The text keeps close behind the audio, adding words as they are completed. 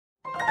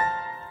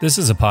This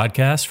is a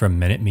podcast from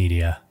Minute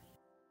Media.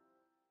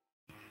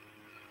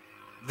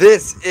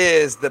 This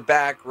is the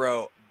Back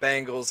Row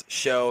Bengals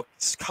Show,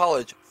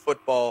 college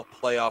football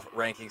playoff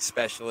ranking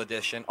special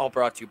edition, all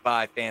brought to you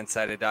by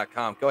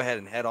fansided.com. Go ahead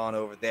and head on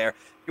over there. If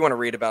you want to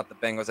read about the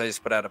Bengals, I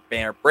just put out a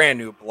brand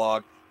new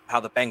blog, how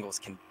the Bengals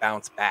can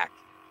bounce back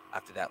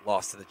after that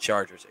loss to the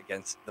Chargers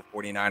against the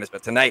 49ers.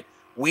 But tonight,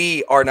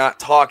 we are not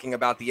talking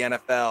about the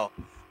NFL.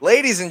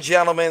 Ladies and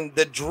gentlemen,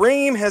 the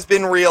dream has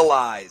been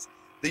realized.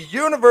 The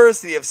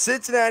University of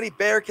Cincinnati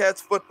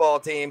Bearcats football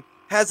team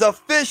has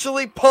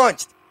officially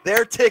punched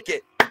their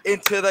ticket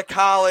into the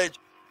college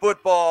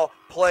football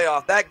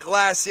playoff. That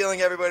glass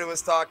ceiling everybody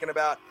was talking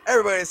about,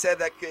 everybody said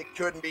that it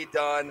couldn't be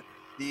done.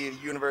 The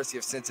University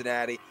of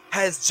Cincinnati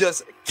has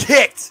just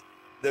kicked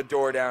the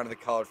door down to the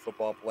college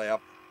football playoff.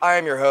 I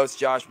am your host,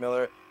 Josh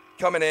Miller,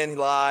 coming in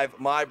live,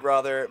 my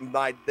brother,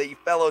 the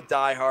fellow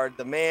diehard,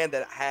 the man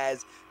that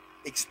has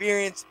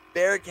experienced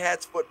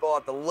Bearcats football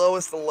at the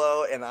lowest of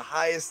low and the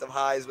highest of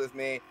highs with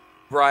me,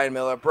 Brian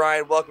Miller.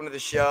 Brian, welcome to the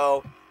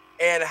show.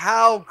 And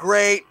how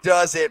great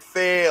does it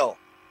feel?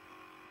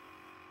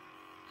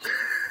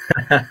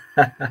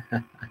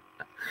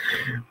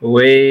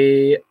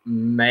 We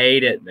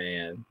made it,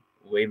 man.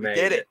 We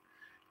made it.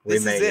 We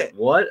made it.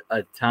 What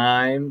a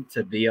time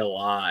to be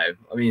alive.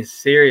 I mean,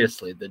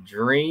 seriously, the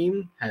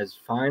dream has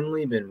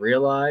finally been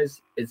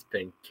realized. It's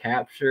been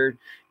captured.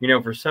 You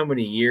know, for so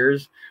many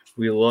years,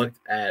 we looked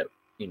at,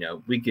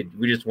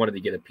 we just wanted to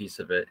get a piece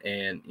of it.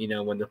 And,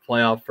 when the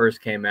playoff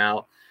first came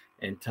out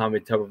and Tommy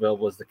Tuberville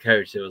was the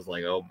coach, it was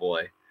like, oh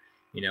boy,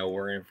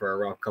 we're in for a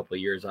rough couple of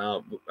years.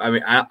 I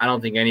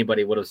don't think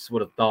anybody would have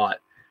thought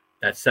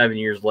that 7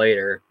 years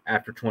later,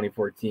 after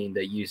 2014,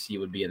 that UC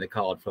would be in the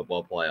college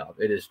football playoff.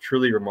 It is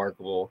truly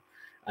remarkable.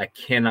 I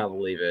cannot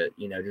believe it.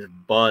 Just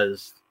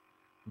buzz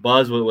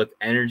with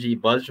energy,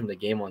 buzz from the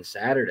game on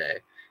Saturday,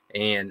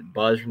 and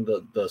buzz from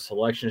the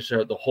selection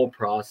show. The whole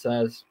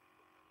process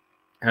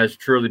has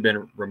truly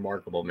been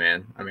remarkable,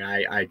 man. I mean,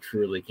 I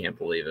truly can't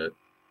believe it.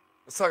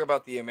 Let's talk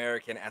about the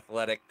American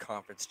Athletic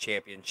Conference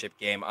Championship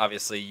game.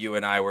 Obviously, you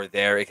and I were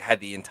there. It had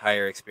the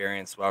entire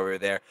experience while we were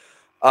there.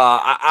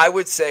 I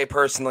would say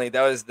personally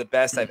that was the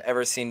best I've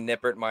ever seen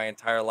Nippert my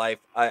entire life.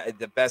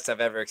 The best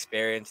I've ever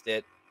experienced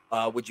it.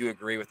 Would you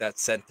agree with that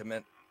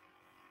sentiment?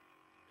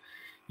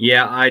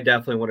 Yeah, I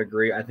definitely would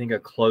agree. I think a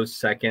close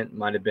second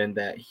might have been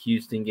that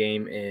Houston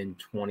game in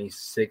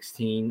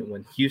 2016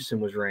 when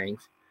Houston was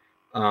ranked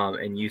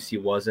and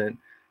UC wasn't.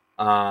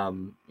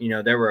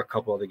 There were a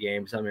couple other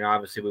games. I mean,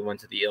 obviously we went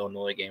to the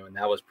Illinois game, and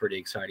that was pretty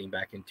exciting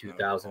back in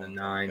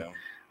 2009.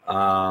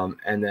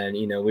 And then,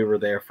 we were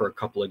there for a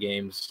couple of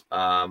games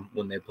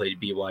when they played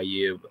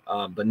BYU,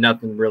 but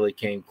nothing really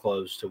came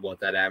close to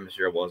what that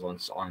atmosphere was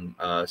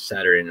on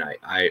Saturday night.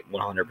 I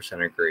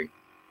 100% agree.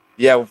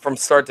 Yeah, from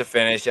start to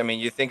finish. I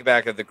mean, you think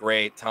back of the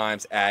great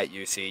times at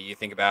UC. You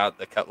think about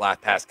the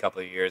past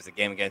couple of years, the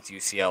game against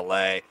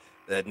UCLA,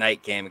 the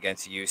night game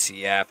against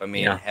UCF. I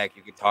mean, Heck,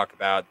 you could talk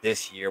about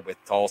this year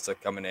with Tulsa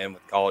coming in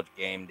with College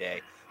Game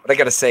Day. But I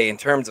got to say, in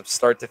terms of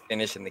start to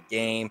finish in the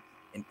game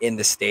and in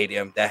the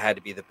stadium, that had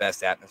to be the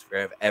best atmosphere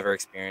I've ever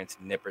experienced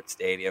in Nippert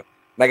Stadium.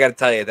 And I got to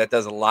tell you, that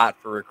does a lot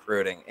for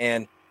recruiting.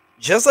 And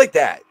just like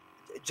that,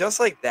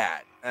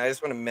 I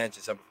just want to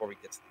mention something before we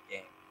get to the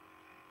game.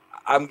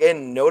 I'm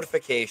getting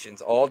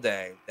notifications all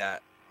day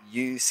that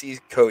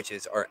UC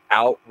coaches are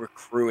out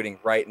recruiting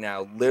right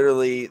now,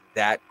 literally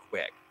that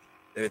quick.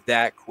 They're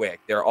that quick.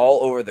 They're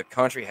all over the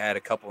country. Had a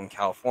couple in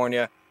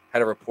California.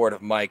 Had a report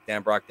of Mike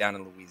Denbrock down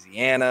in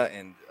Louisiana,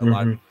 and a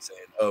lot of people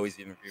saying, "Oh, he's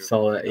even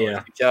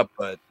up,"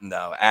 but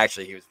no,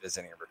 actually, he was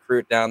visiting a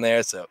recruit down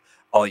there. So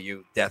all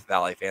you Death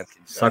Valley fans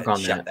can shut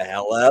the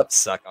hell up,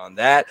 suck on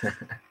that.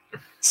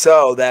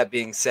 So that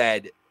being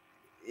said,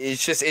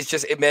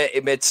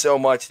 it meant so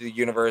much to the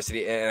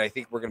university, and I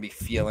think we're going to be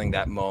feeling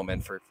that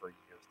moment for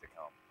years to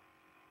come.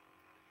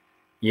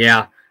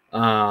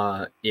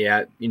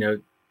 Yeah,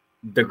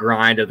 the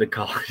grind of the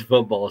college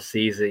football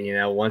season,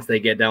 once they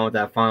get done with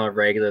that final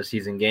regular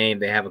season game,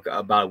 they have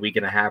about a week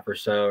and a half or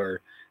so,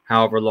 or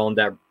however long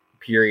that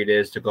period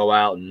is, to go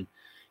out and,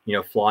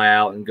 fly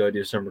out and go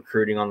do some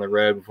recruiting on the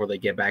road before they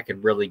get back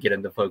and really get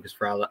into focus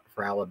for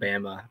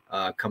Alabama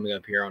coming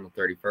up here on the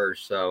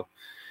 31st. So,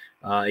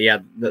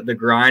 the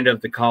grind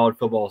of the college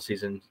football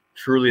season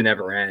truly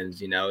never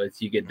ends.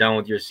 It's you get done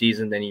with your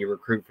season, then you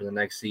recruit for the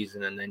next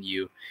season, and then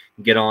you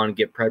get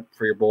prepped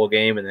for your bowl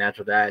game, and then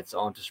after that it's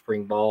on to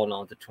spring ball and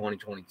on to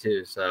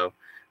 2022. So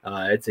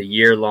it's a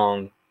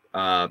year-long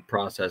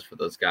process for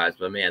those guys.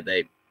 But man,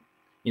 they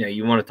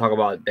you want to talk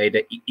about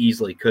they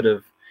easily could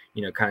have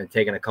kind of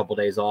taken a couple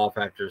days off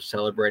after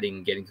celebrating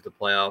and getting to the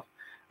playoff.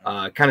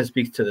 Kind of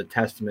speaks to the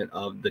testament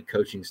of the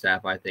coaching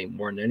staff, I think,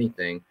 more than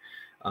anything.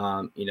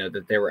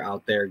 That they were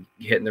out there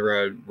hitting the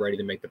road, ready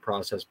to make the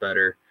process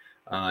better.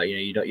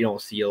 You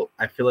don't see.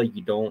 I feel like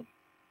you don't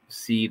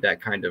see that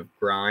kind of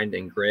grind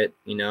and grit,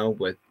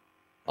 with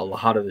a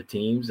lot of the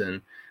teams,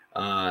 and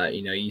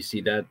you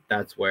see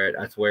that's where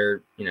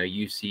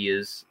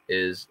UC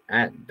is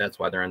at. That's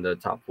why they're in the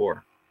top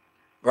four.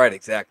 Right,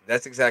 exactly.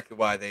 That's exactly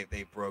why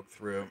they broke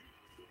through.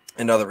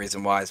 Another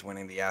reason why is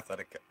winning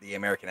the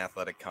American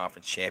Athletic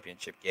Conference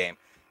Championship game.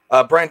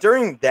 Brian,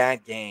 during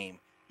that game,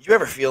 did you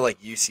ever feel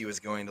like UC was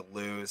going to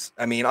lose?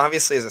 I mean,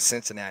 obviously, as a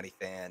Cincinnati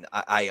fan,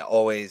 I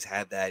always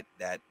had that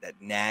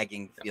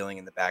nagging feeling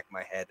in the back of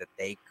my head that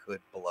they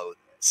could blow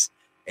this,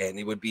 and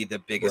it would be the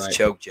biggest Right.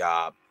 choke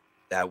job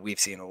that we've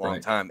seen in a long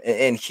Right. time.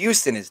 And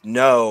Houston is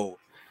no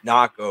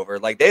knockover.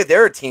 Like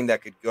they're a team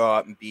that could go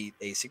out and beat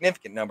a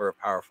significant number of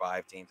Power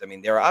Five teams. I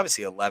mean, they're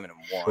obviously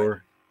 11-1.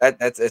 Sure.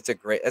 That's a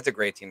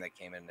great team that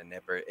came in and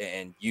never,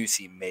 and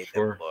UC made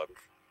them Sure.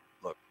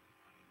 look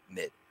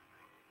mid.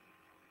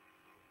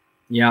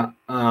 Yeah,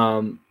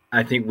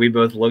 I think we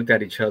both looked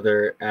at each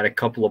other at a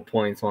couple of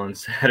points on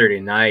Saturday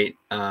night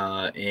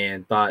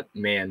and thought,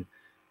 man,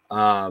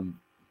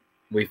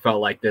 we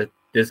felt like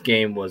this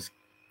game was,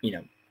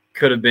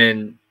 could have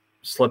been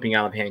slipping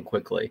out of hand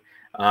quickly.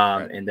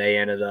 Right. And they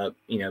ended up,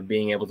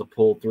 being able to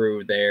pull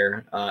through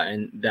there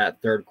in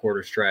that third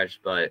quarter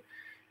stretch. But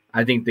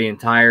I think the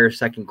entire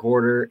second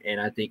quarter and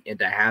I think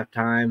into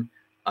halftime,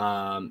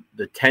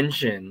 the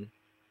tension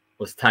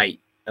was tight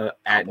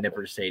at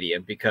Nippert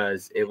Stadium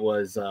because it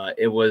was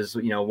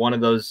one of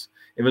those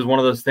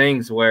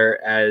things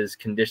where, as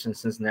conditioned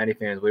Cincinnati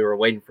fans, we were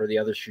waiting for the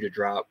other shoe to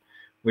drop,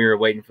 we were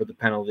waiting for the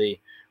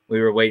penalty, we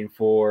were waiting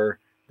for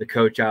the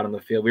coach out on the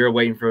field, we were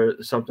waiting for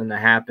something to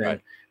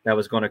happen that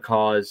was going to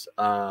cause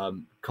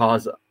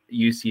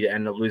UC to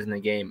end up losing the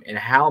game. And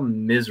how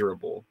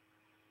miserable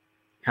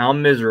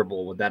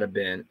would that have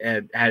been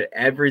had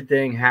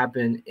everything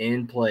happened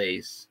in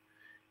place?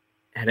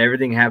 Had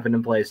everything happened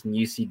in place and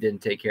UC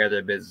didn't take care of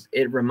their business.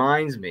 It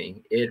reminds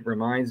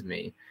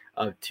me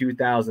of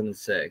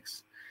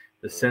 2006.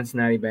 The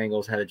Cincinnati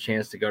Bengals had a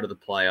chance to go to the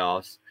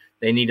playoffs.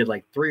 They needed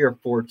like 3 or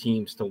 4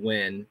 teams to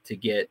win to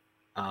get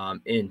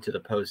into the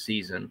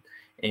postseason.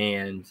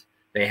 And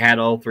they had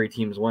all 3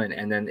 teams win.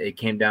 And then it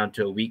came down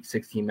to a Week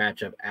 16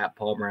 matchup at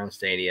Paul Brown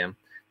Stadium.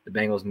 The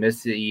Bengals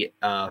missed the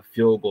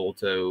field goal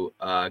to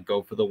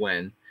go for the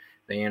win.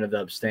 They ended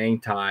up staying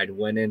tied,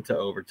 went into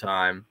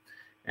overtime.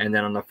 And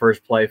then on the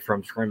first play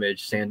from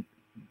scrimmage,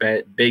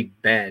 Big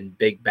Ben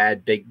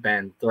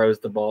throws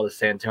the ball to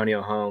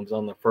Santonio Holmes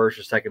on the first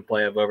or second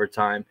play of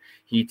overtime.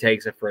 He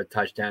takes it for a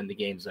touchdown. The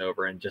game's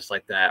over. And just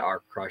like that,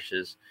 our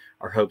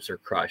hopes are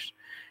crushed.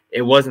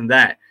 It wasn't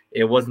that.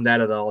 It wasn't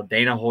that at all.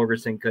 Dana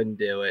Holgerson couldn't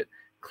do it.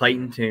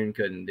 Clayton Tune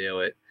couldn't do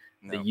it.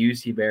 No. The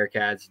UC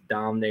Bearcats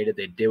dominated.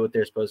 They did what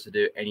they're supposed to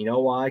do. And you know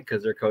why?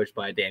 Because they're coached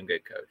by a damn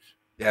good coach.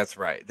 That's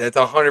right. That's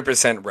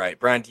 100% right.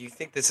 Brian, do you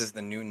think this is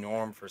the new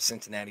norm for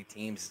Cincinnati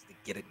teams, to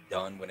get it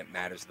done when it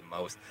matters the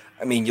most?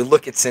 I mean, you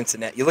look at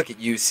Cincinnati, you look at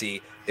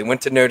UC, they went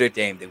to Notre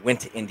Dame, they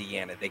went to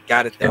Indiana, they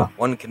got it done,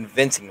 won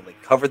convincingly,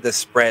 covered the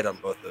spread on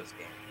both those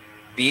games,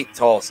 beat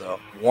Tulsa,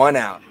 won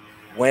out,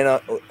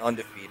 went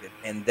undefeated,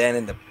 and then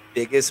in the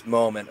biggest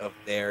moment of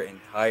their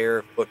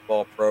entire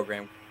football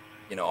program,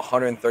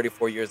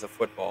 134 years of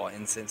football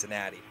in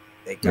Cincinnati,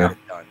 they got it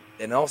done.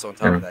 And also on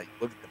top of that, you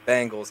look at the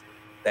Bengals.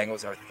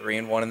 Bengals are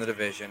 3-1 in the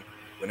division,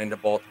 went into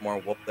Baltimore,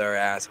 whooped their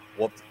ass,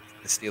 whooped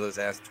the Steelers'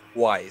 ass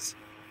twice,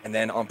 and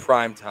then on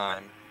prime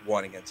time,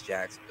 won against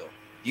Jacksonville.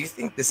 Do you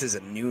think this is a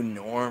new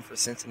norm for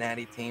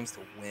Cincinnati teams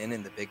to win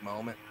in the big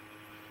moment?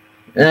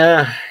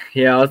 Yeah.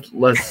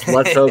 Let's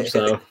hope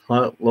so.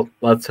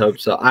 Let's hope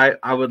so.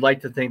 I would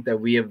like to think that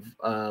we have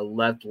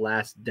left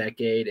last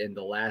decade and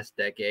the last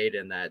decade,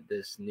 and that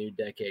this new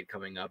decade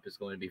coming up is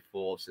going to be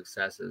full of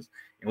successes.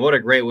 And what a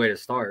great way to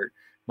start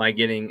by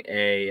getting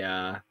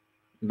the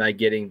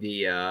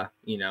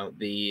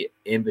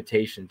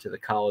invitation to the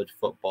college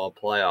football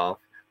playoff,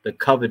 the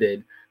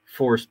coveted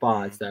 4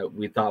 spots that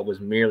we thought was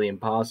merely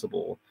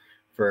impossible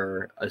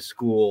for a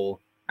school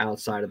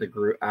outside of the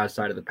group,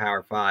 outside of the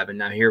Power 5. And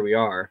now here we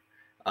are.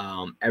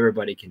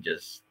 Everybody can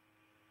just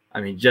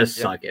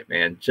suck it,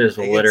 man. Just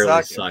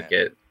literally suck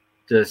it.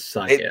 Just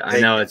suck it. I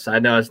know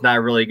it's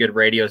not really good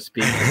radio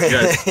speak.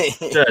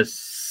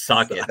 Just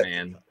suck it,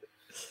 man.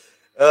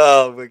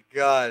 Oh my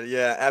God,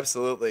 yeah,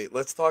 absolutely.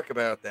 Let's talk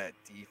about that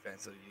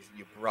defense. So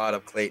you brought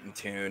up Clayton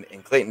Tune,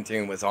 and Clayton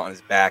Tune was on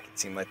his back, it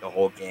seemed like, the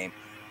whole game.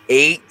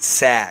 8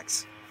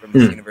 sacks from the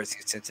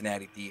University of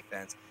Cincinnati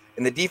defense.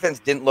 And the defense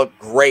didn't look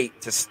great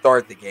to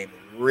start the game.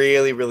 They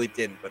really, really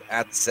didn't. But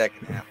at the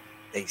second half,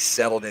 they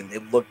settled in. They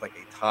looked like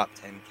a top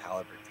 10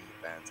 caliber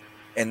defense.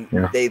 And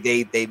they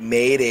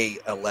made a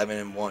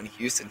 11-1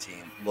 Houston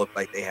team look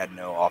like they had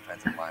no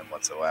offensive line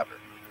whatsoever.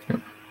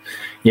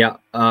 Yeah,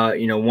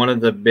 one of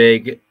the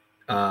big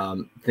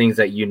things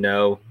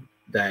that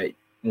that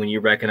when you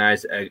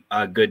recognize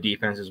a good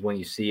defense is when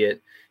you see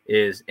it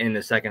is in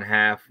the second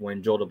half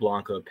when Joel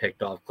DeBlanco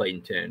picked off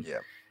Clayton Tune. Yeah,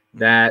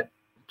 that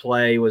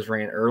play was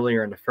ran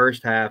earlier in the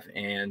first half,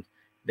 and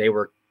they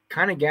were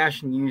kind of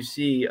gashing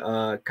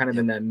UC kind of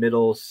in that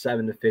middle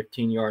 7 to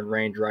 15 yard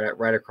range,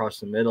 right across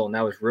the middle, and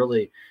that was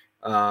really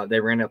they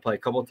ran that play a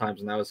couple of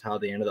times, and that was how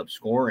they ended up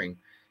scoring.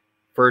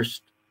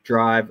 First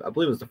drive, I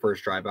believe it was the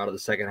first drive out of the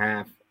second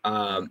half,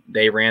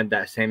 they ran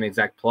that same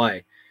exact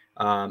play.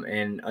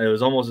 And it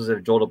was almost as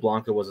if Joel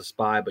DeBlanco was a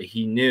spy, but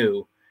he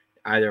knew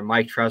either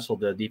Mike Tressel,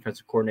 the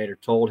defensive coordinator,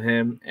 told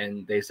him,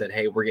 and they said,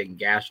 hey, we're getting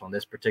gashed on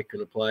this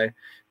particular play.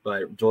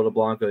 But Joel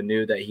DeBlanco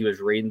knew that he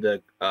was reading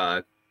the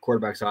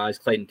quarterback's eyes,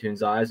 Clayton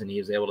Tune's eyes, and he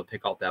was able to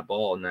pick off that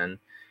ball. And then,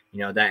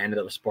 that ended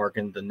up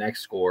sparking the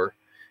next score.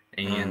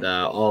 And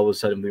all of a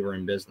sudden, we were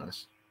in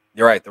business.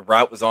 You're right. The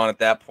route was on at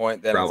that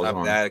point. Then on top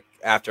of that,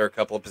 after a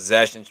couple of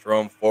possessions,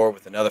 Jerome Ford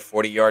with another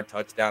 40-yard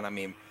touchdown. I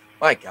mean,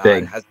 my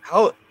God,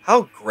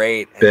 how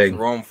great has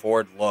Jerome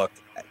Ford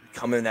looked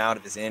coming out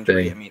of his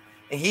injury? I mean,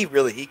 and he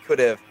could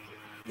have,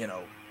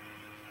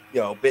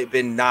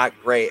 been not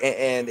great.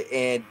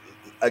 And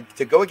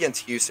to go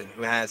against Houston,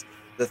 who has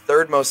the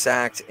third most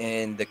sacks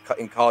in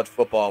college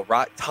football,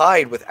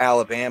 tied with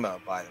Alabama,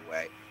 by the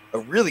way, a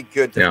really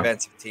good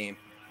defensive team,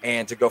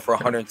 and to go for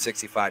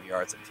 165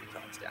 yards and 2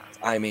 touchdowns.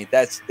 I mean,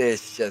 that's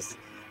just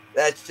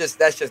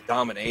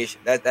domination.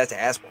 That's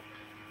asshole.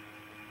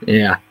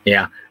 Yeah.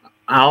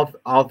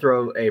 I'll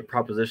throw a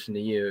proposition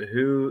to you.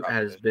 Who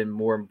has been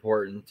more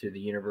important to the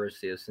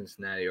University of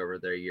Cincinnati over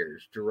their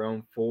years,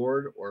 Jerome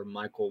Ford or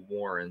Michael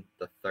Warren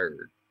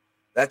III?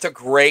 That's a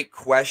great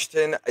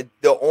question.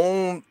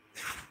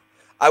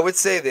 I would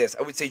say this.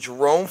 I would say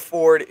Jerome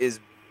Ford is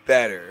a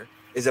better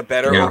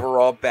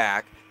overall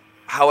back.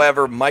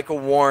 However, Michael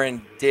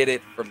Warren did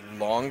it for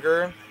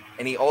longer,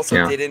 and he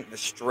also did it in the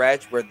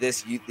stretch where the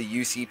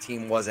UC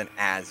team wasn't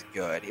as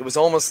good. It was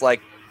almost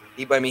like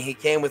he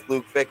came with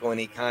Luke Fickell, and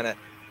he kind of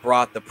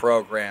brought the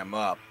program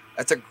up.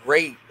 That's a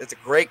great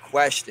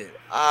question.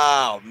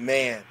 Oh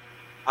man.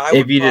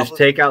 If you just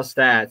take out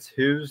stats,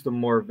 who's the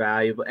more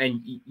valuable?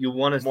 And you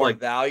want to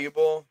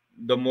valuable?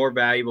 The more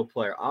valuable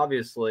player.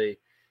 Obviously,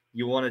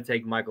 you want to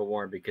take Michael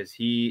Warren because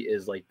he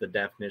is like the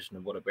definition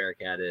of what a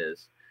Bearcat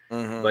is.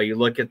 Mm-hmm. But you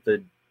look at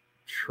the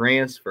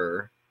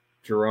transfer,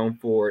 Jerome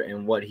Ford,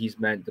 and what he's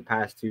meant the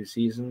past 2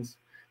 seasons,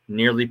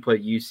 nearly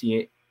put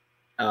UC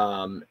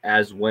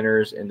as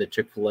winners in the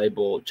Chick-fil-A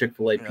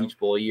Peach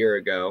Bowl a year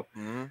ago.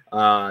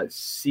 Mm-hmm.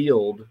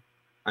 Sealed,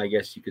 I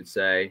guess you could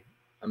say,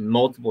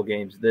 multiple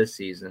games this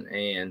season,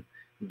 and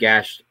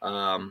gashed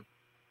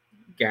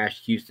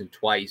Houston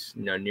twice,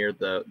 near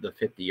the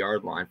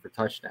 50-yard line for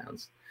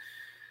touchdowns.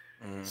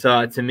 Mm-hmm.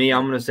 So to me,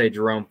 I'm going to say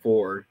Jerome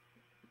Ford.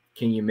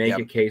 Can you make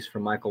a case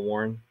for Michael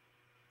Warren?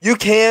 You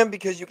can,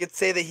 because you could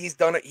say that he's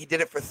done it. He did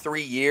it for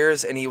 3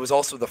 years, and he was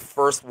also the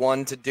first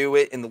one to do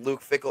it in the Luke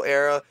Fickell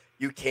era.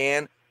 You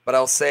can, but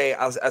I'll say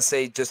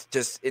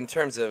just in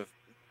terms of,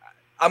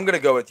 I'm going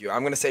to go with you.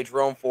 I'm going to say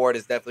Jerome Ford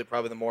is definitely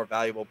probably the more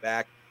valuable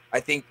back.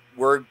 I think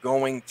we're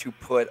going to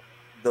put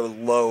the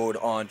load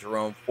on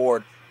Jerome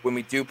Ford when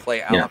we do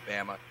play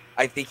Alabama.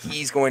 I think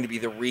he's going to be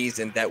the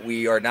reason that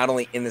we are not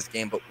only in this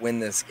game but win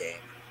this game.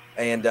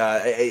 And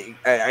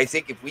I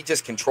think if we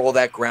just control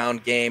that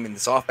ground game and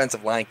this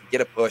offensive line can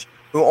get a push,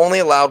 who only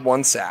allowed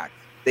 1 sack.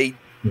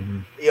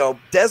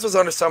 Dez was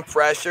under some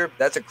pressure.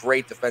 That's a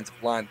great defensive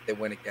line that they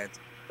went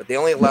against, but they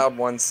only allowed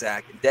 1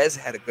 sack. And Dez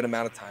had a good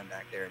amount of time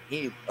back there, and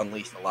he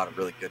unleashed a lot of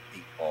really good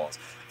deep balls.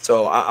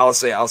 So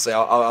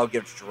I'll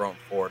give Jerome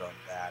Ford on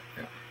that.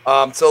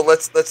 Yeah. So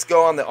let's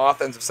go on the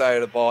offensive side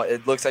of the ball.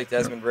 It looks like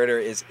Desmond Ridder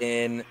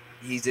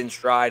he's in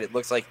stride. It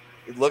looks like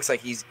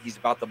he's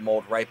about to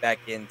mold right back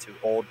into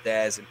old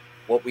Dez and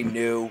what we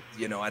knew,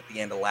 at the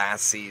end of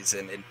last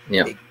season, and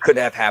it could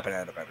have happened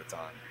at a better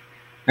time.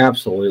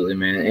 Absolutely,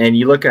 man. And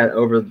you look at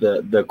over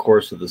the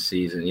course of the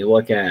season, you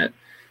look at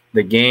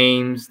the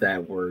games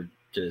that were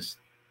just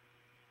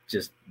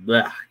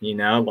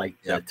bleh, like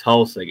the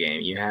Tulsa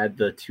game. You had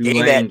the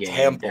Tulane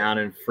game down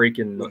in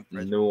freaking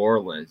New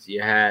Orleans.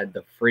 You had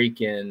the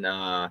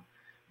freaking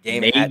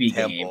Navy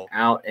game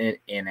out in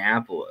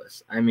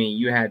Annapolis. I mean,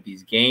 you had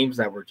these games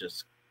that were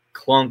just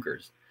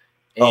clunkers.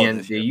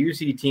 And the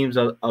UC teams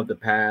of the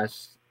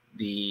past,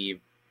 the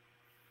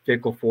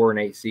Fickell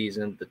 4-8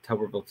 season, the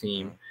Tuberville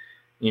team,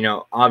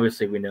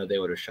 obviously we know they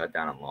would have shut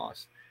down and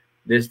lost.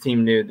 This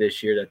team knew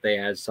this year that they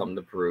had something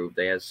to prove.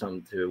 They had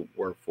something to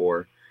work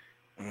for.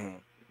 I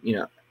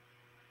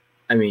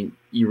mean,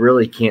 you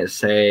really can't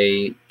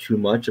say too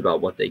much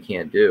about what they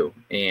can't do.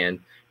 And,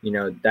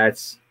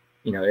 that's,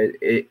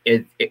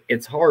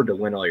 it's hard to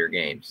win all your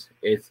games.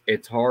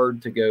 It's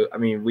hard to go. I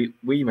mean,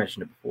 we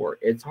mentioned it before.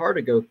 It's hard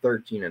to go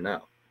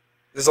 13-0.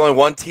 There's only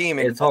one team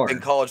in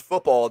college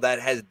football that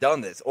has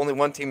done this. Only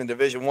one team in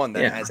Division I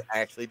that has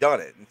actually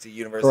done it. It's the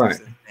University of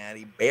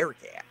Cincinnati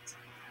Bearcats.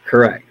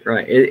 Correct.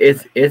 Right.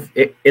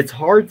 It's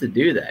hard to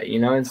do that,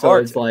 and so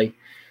it's like,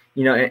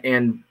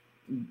 and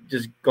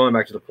just going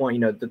back to the point,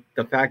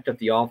 the fact that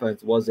the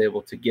offense was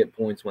able to get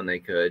points when they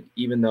could,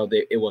 even though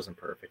it wasn't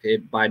perfect.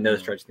 It by no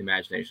stretch of the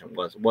imagination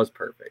was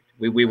perfect.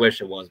 We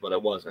wish it was, but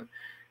it wasn't.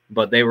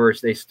 But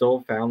they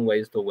still found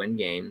ways to win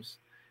games.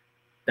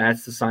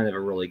 That's the sign of a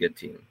really good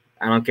team.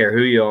 I don't care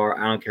who you are.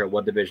 I don't care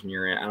what division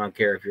you're in. I don't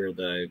care if you're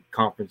the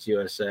Conference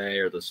USA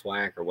or the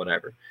SWAC or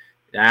whatever.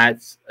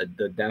 That's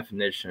the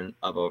definition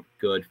of a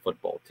good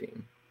football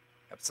team.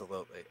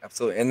 Absolutely.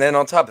 And then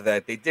on top of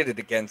that, they did it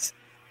against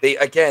the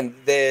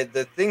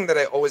thing that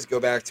I always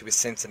go back to with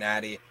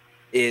Cincinnati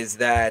is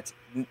that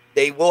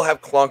they will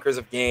have clunkers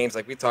of games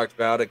like we talked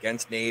about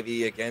against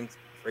Navy, against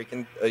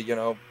freaking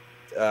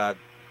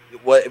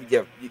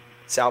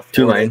South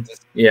Florida,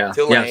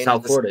 Tulane,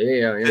 South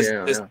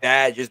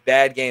Florida, just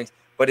bad games.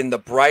 But in the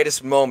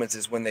brightest moments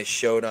is when they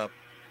showed up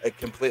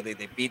completely.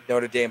 They beat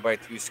Notre Dame by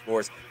 2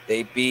 scores.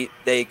 They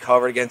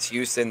covered against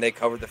Houston. They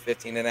covered the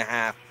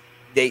 15.5.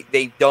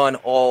 They've done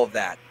all of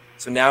that.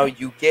 So now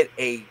you get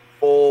a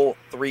full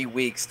 3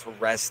 weeks to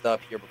rest up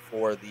here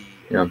before the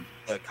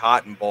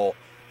Cotton Bowl.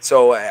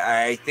 So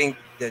I think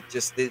that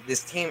just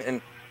this team,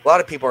 and a lot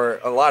of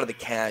the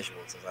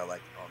casuals, as I like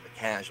to call them, the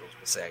casuals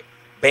will say,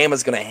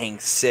 Bama's going to hang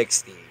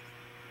 60.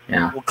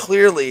 Yeah. Well,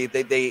 clearly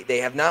they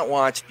have not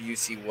watched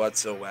UC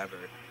whatsoever.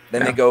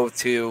 Then they go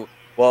to,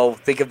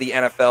 think of the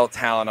NFL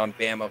talent on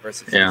Bama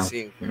versus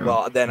UC. Yeah.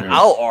 Well, then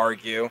I'll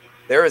argue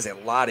there is a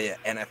lot of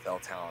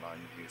NFL talent on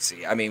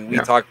UC. I mean, we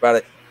talked about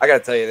it. I got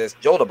to tell you this.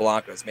 Joel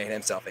DeBlanco has made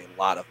himself a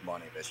lot of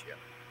money this year.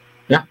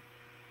 Yeah.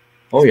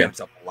 He's made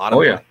himself a lot of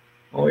money.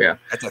 Oh, yeah.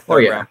 That's a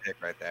third-round pick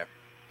right there.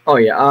 Oh,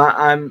 yeah.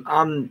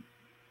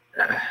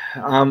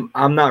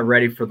 I'm not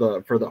ready for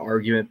the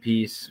argument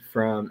piece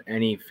from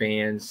any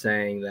fans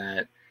saying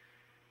that,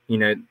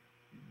 the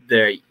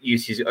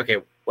UC's okay,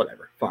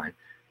 whatever, fine.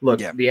 Look,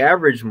 the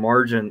average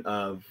margin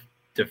of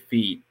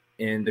defeat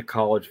in the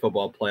college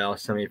football playoff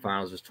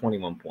semifinals is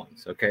 21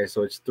 points. Okay,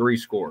 so it's 3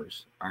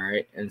 scores. All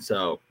right, and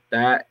so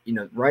that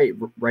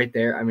right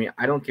there. I mean,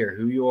 I don't care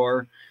who you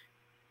are.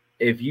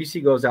 If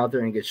UC goes out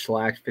there and gets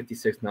shellacked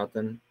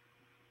 56-0.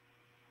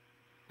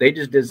 They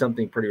just did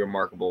something pretty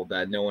remarkable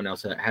that no one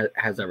else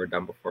has ever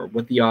done before,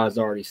 with the odds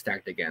already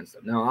stacked against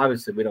them. Now,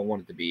 obviously, we don't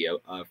want it to be a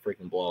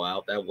freaking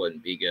blowout. That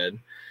wouldn't be good.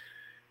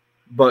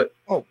 But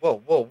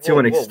to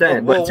an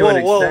extent, but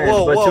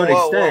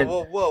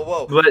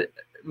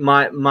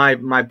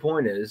my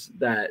point is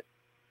that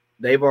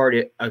they've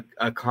already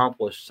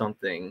accomplished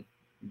something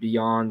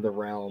beyond the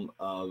realm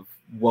of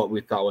what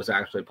we thought was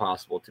actually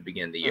possible to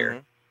begin the year.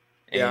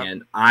 Mm-hmm. Yeah.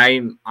 And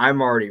I'm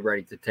already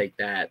ready to take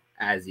that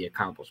as the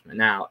accomplishment.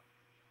 Now,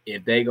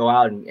 if they go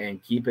out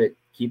and keep it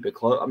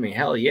close, I mean,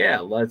 hell yeah,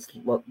 let's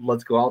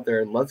go out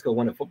there and let's go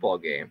win a football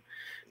game.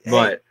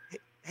 But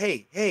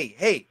hey,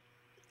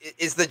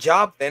 is the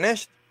job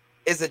finished?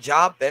 Is the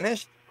job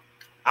finished?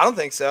 I don't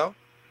think so.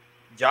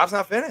 Job's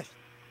not finished.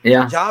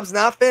 Yeah, job's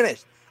not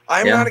finished.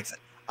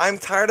 I'm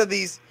tired of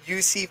these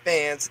UC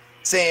fans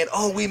saying,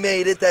 "Oh, we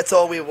made it. That's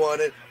all we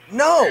wanted."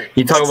 No,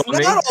 that's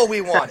not all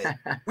we wanted.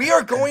 We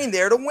are going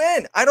there to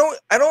win. I don't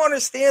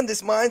understand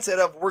this mindset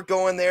of we're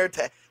going there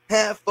to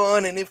have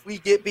fun, and if we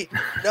get beat,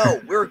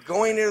 no, we're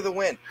going there to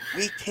win.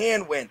 We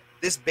can win.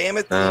 This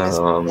Bama team is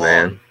long.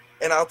 Man.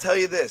 And I'll tell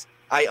you this: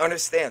 I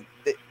understand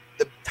that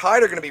the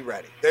Tide are going to be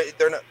ready.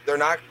 They're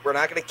not. We're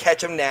not going to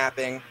catch them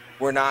napping.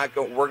 We're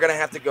going to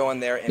have to go in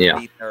there and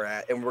beat their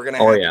ass, and we're going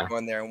to have to go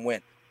in there and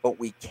win. But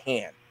we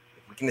can.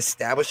 If we can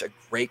establish a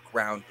great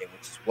ground game,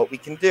 which is what we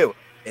can do.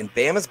 And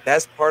Bama's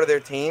best part of their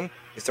team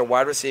is their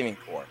wide receiving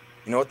core.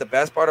 You know what the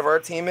best part of our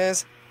team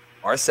is?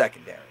 Our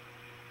secondary.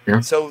 Yeah.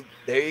 So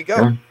there you go.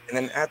 Yeah. And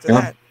then after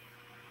that,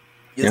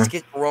 let's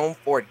get Jerome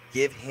Ford.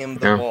 Give him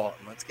the ball,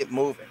 and let's get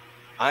moving.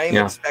 I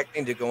am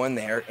expecting to go in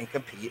there and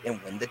compete and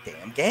win the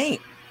damn game.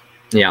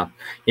 Yeah.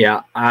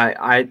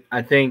 I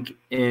think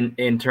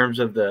in terms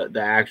of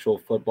the actual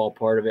football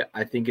part of it,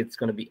 I think it's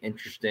going to be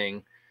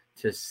interesting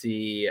to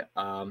see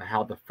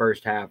how the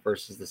first half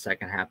versus the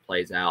second half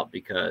plays out,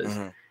 because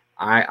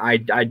I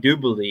do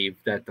believe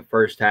that the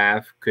first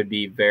half could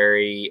be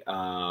very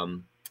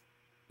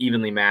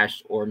evenly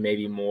matched, or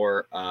maybe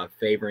more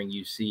favoring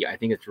UC. I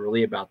think it's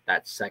really about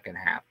that second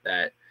half,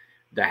 that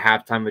the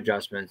halftime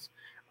adjustments.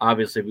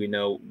 Obviously, we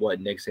know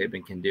what Nick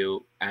Saban can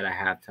do at a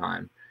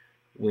halftime.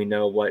 We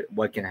know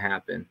what can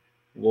happen.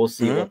 We'll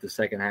see what the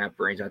second half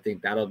brings. I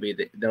think that'll be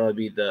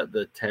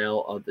the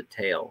tail of the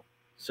tail,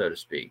 so to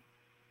speak.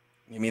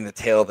 You mean the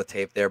tail of the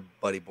tape there,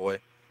 buddy boy?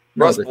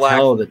 No,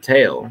 tail of the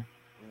tail.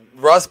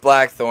 Russ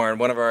Blackthorne,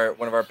 one of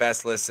our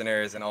best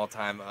listeners and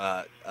all-time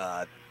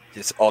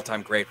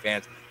great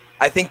fans.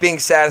 I think being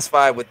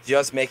satisfied with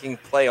just making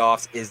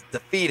playoffs is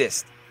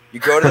defeatist. You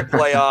go to the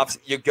playoffs,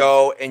 you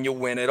go and you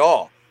win it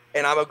all.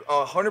 And I'm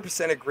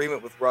 100%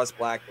 agreement with Russ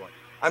Blackthorne.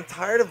 I'm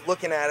tired of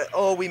looking at it.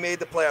 Oh, we made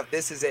the playoff.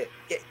 This is it.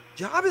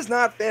 Job is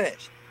not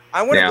finished.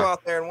 I want to go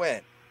out there and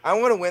win. I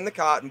want to win the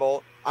Cotton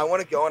Bowl. I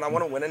want to go and I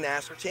want to win a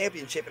national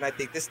championship, and I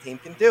think this team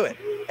can do it.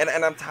 And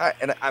I'm tired.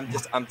 And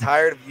I'm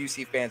tired of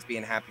UC fans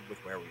being happy with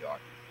where we are.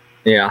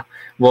 Yeah.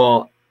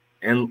 Well,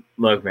 and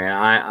look, man,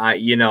 I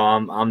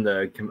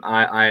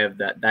have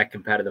that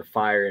competitive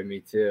fire in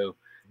me too.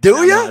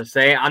 Do you?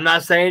 I'm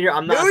not saying you're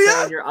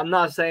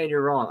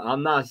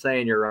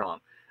wrong.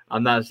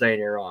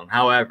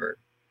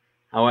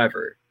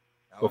 However,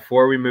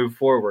 before we move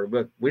forward,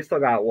 look, we still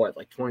got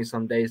like 20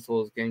 some days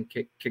till this game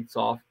kicks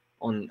off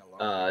on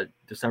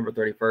December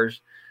 31st.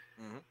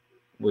 Mm-hmm.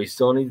 We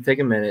still need to take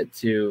a minute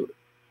to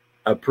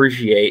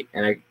appreciate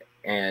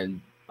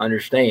and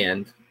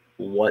understand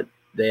what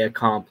they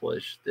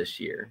accomplished this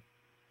year.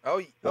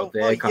 Yeah.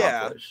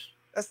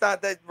 That's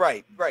not that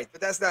right. But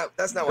that's not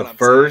what I'm saying. The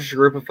first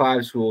group of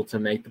 5 school to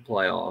make the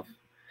playoff.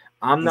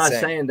 I'm not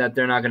saying that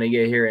they're not going to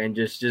get here and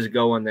just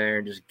go in there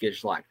and just get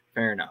slacked.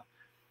 Fair enough.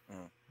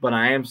 but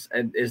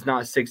it's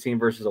not 16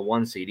 versus a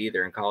 1 seed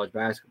either in college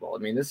basketball. I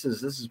mean, this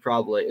is a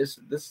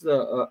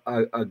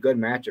good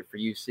matchup for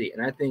UC,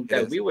 and I think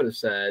that we would have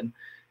said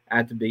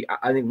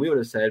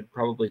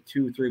probably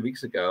 2-3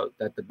 weeks ago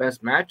that the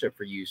best matchup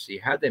for UC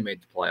had they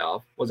made the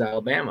playoff was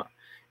Alabama.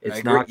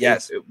 It's not.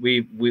 Yes,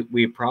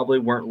 we probably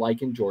weren't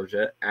liking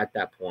Georgia at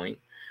that point.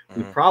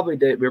 Mm-hmm. We probably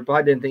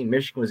didn't think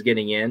Michigan was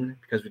getting in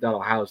because we thought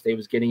Ohio State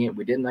was getting in.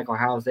 We didn't like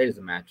Ohio State as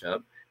a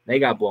matchup. They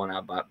got blown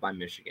out by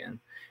Michigan.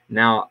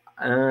 Now,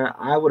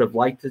 I would have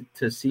liked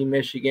to see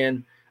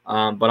Michigan,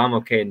 but I'm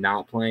okay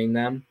not playing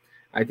them.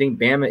 I think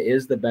Bama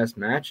is the best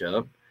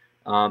matchup.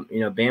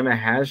 Bama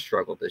has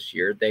struggled this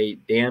year. They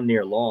damn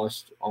near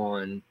lost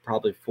on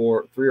probably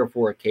 3 or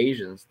 4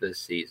 occasions this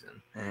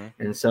season. Mm-hmm.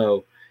 And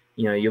so,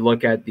 you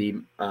look at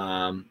the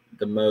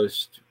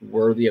most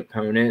worthy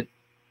opponent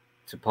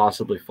to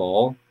possibly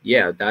fall.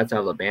 Yeah, that's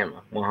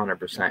Alabama,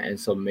 100%. And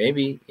so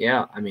maybe,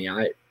 yeah, I mean,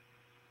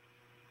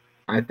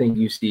 I think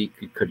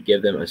UC could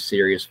give them a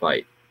serious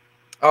fight.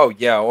 Oh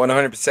yeah,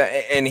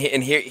 100%. And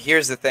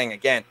here's the thing.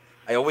 Again,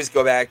 I always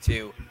go back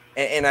to,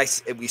 and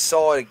we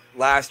saw it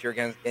last year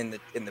again in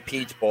the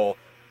Peach Bowl.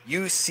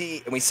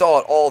 UC, and we saw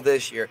it all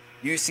this year.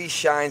 UC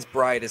shines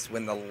brightest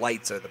when the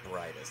lights are the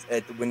brightest.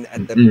 At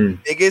the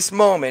biggest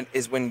moment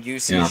is when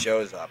UC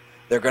shows up.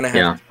 They're going to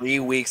have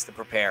 3 weeks to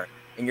prepare.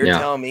 And you're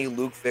telling me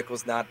Luke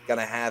Fickell's not going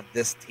to have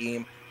this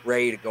team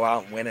ready to go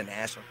out and win a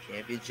national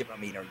championship? I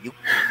mean, are you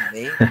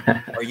kidding me?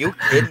 Are you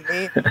kidding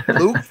me?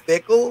 Luke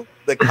Fickell,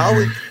 the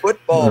college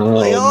football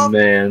playoff,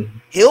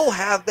 man. He'll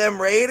have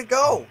them ready to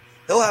go.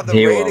 He'll have them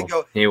ready to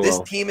go. This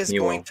team is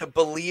going to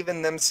believe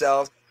in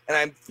themselves. And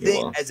I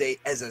think as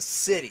a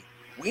city,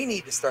 we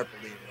need to start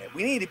believing it.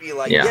 We need to be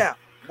like,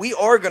 we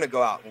are going to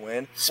go out and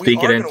win.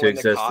 Speak we it are into going to win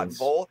existence. the Cotton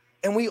Bowl,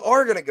 and we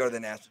are going to go to the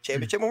national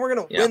championship, and we're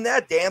going to win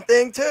that damn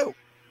thing too.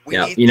 We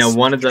need to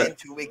speak it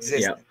into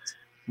existence.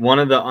 One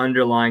of the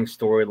underlying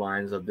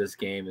storylines of this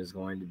game is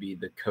going to be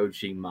the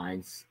coaching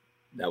minds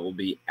that will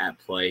be at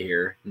play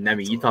here. And I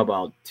mean, you talk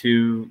about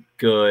 2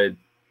 good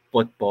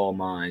football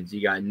minds.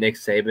 You got Nick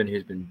Saban,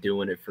 who's been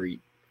doing it for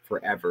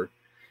forever,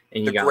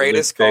 and you got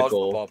greatest Luke college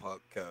Fickell. football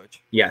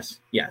coach. Yes.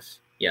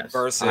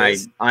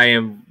 Versus, I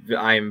am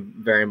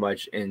very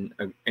much in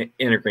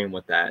agreement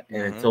with that.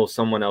 And until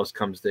someone else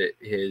comes to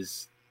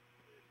his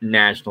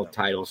national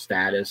title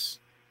status,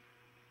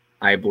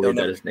 I believe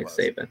that is Nick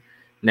Saban.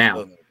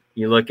 Now,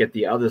 you look at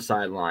the other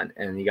sideline,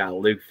 and you got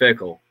Luke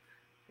Fickell,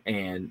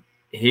 and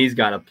he's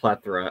got a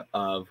plethora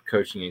of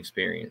coaching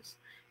experience.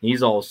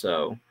 He's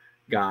also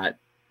got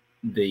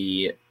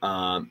the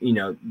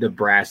the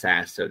brass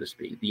ass, so to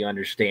speak, the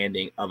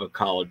understanding of a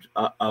college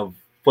of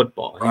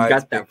football. He's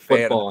got that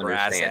football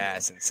understanding.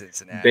 Brass ass in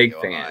Cincinnati,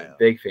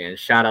 big fan.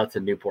 Shout out to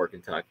Newport,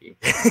 Kentucky.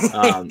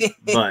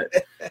 But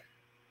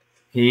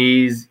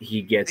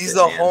he gets he's it,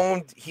 the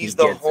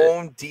man.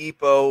 Home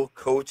Depot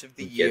Coach of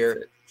the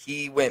Year.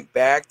 He went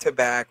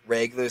back-to-back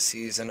regular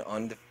season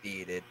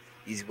undefeated.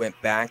 He went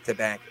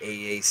back-to-back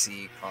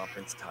AAC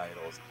conference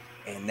titles,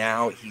 and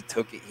now he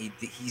took it.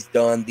 He's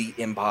done the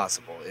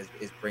impossible.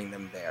 Is bring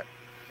them there.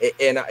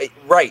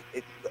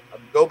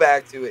 Go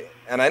back to it.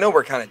 And I know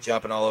we're kind of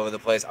jumping all over the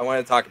place. I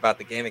want to talk about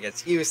the game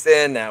against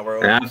Houston. Now we're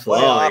over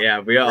absolutely, the playoff.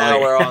 yeah. Now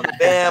we're on the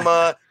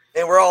Bama,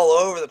 and we're all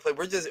over the place.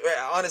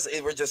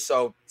 We're just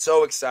so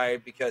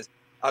excited because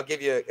I'll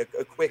give you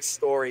a quick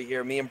story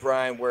here. Me and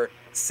Brian were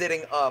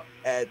sitting up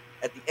at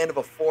the end of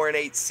a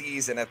 4-8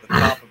 season at the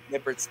top of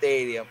Nippert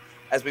Stadium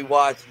as we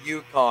watched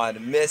UConn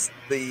miss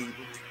the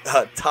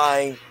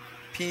tying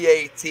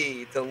PAT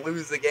to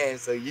lose the game.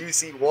 So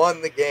UC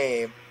won the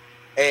game,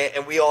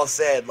 and we all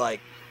said, like,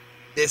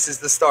 this is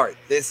the start.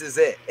 This is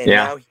it. And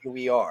now here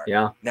we are.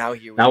 Yeah. Now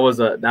here we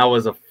are. That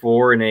was a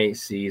 4-8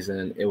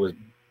 season. It was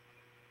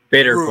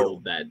bitter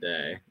cold that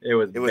day. It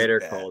was bitter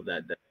cold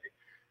that day.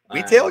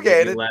 We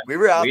tailgated. We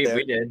were out there.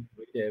 We did.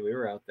 We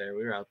were out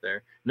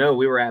there. No,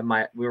 we were at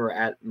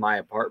my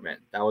apartment.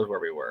 That was where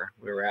we were.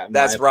 We were at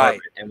my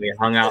apartment, and we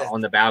hung out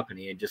on the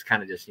balcony and just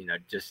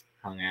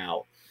hung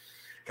out.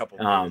 A couple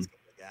of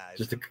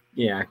guys.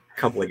 A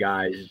couple of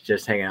guys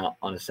just hanging out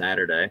on a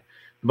Saturday.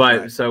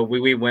 But so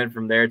we went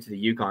from there to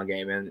the UConn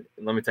game, and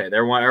let me tell you,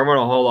 there weren't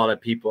a whole lot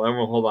of people. There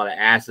weren't a whole lot of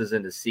asses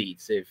in the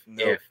seats, if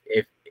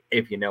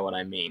you know what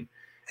I mean.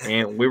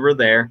 And we were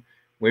there.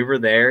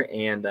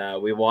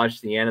 And we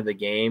watched the end of the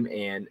game,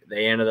 and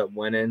they ended up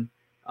winning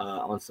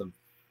on some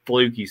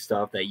fluky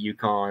stuff that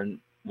UConn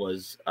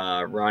was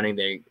running.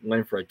 They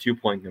went for a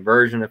 2-point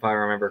conversion, if I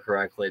remember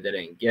correctly. They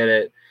didn't get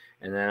it,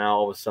 and then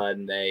all of a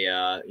sudden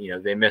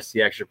they missed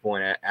the extra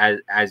point,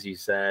 as you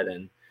said,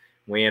 and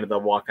we ended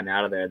up walking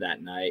out of there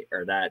that night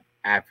or that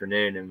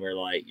afternoon, and we're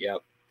like,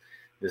 "Yep,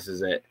 this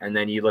is it." And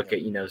then you look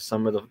at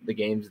some of the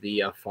games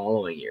the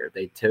following year.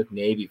 They took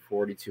Navy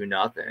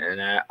 42-0,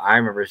 and I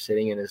remember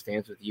sitting in the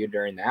stands with you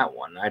during that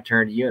one. And I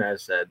turned to you and I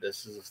said,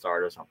 "This is the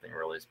start of something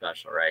really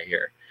special right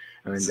here."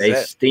 I mean, they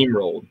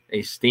steamrolled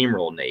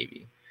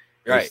Navy,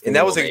 right? And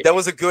that was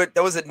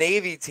a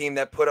Navy team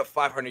that put up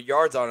 500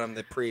 yards on them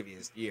the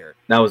previous year.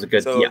 That was a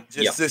good. So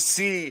to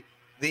see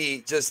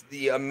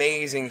the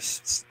amazing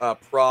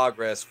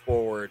progress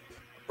forward.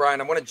 Brian,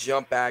 I want to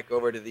jump back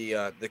over to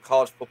the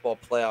college football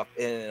playoff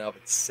in and of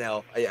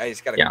itself. I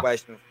just got a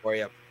question for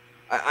you.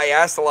 I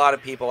asked a lot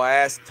of people. I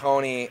asked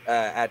Tony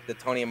at the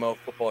Tony and Mo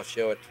football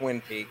show at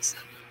Twin Peaks.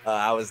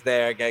 I was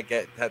there,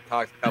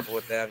 talked a couple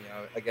with them.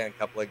 Again, a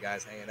couple of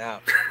guys hanging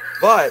out.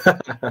 But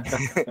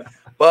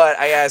but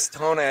I asked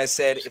Tony. I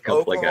said,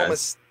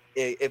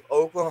 if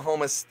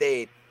Oklahoma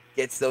State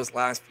gets those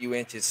last few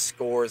inches,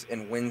 scores,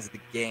 and wins the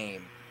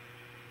game,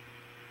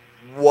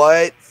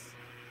 what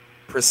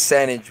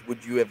percentage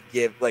would you have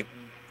give? Like,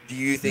 do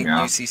you think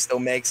UC still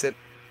makes it?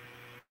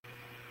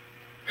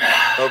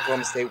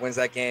 Oklahoma State wins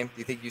that game. Do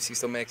you think UC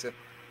still makes it?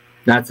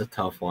 That's a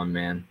tough one,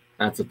 man.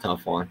 That's a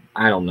tough one.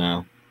 I don't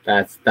know.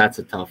 That's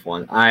a tough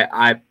one.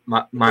 My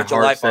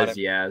heart says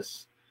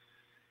yes.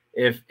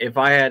 If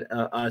I had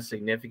a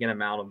significant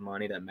amount of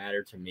money that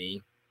mattered to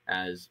me,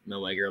 as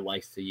Mo Egger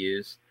likes to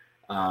use,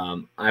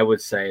 I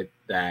would say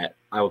that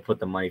I would put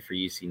the money for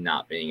UC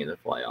not being in the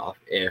playoff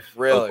if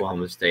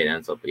Oklahoma State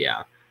ends up.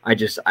 Yeah, I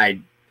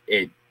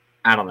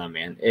don't know,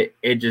 man.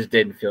 It just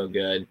didn't feel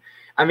good.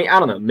 I mean, I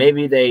don't know.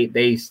 Maybe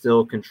they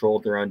still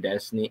controlled their own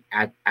destiny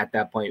at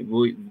that point.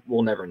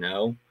 We'll never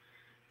know.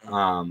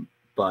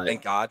 But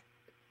thank God.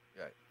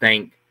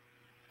 Thank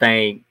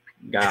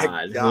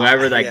God.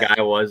 Whoever that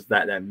guy was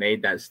that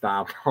made that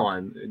stop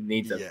on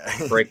needs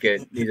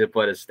to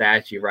put a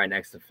statue right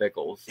next to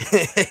Fickles.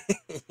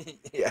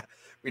 Yeah,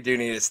 we do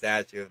need a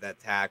statue of that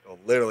tackle,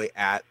 literally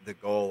at the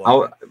goal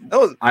line.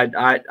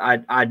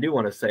 I do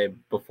want to say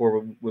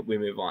before we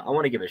move on, I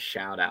want to give a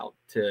shout out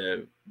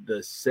to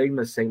the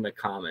Sigma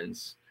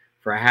Commons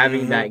for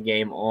having that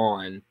game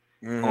on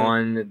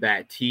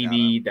that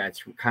TV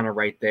that's kind of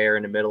right there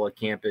in the middle of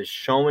campus,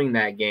 showing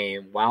that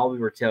game while we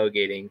were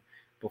tailgating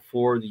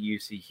before the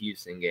UC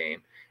Houston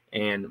game.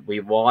 And we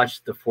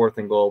watched the 4th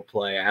and goal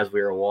play as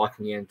we were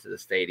walking into the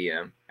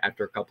stadium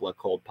after a couple of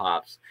cold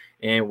pops.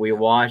 And we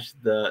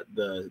watched the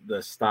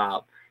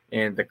stop,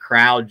 and the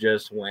crowd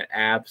just went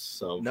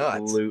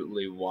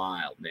absolutely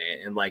wild, man.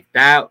 And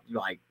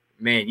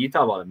man, you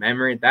talk about a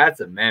memory.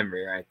 That's a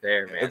memory right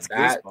there, man.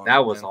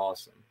 That was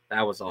awesome.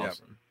 That was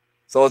awesome. Yeah.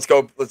 So let's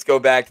go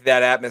back to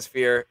that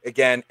atmosphere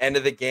again. End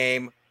of the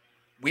game,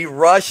 we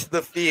rushed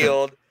the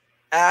field.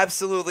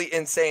 Absolutely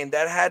insane.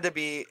 That had to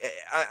be.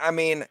 I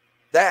mean,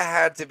 that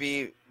had to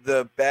be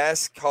the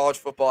best college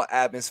football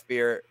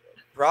atmosphere,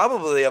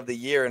 probably of the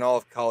year in all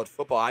of college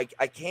football. I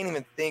can't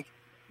even think.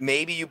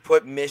 Maybe you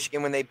put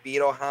Michigan when they beat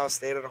Ohio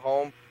State at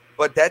home,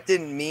 but that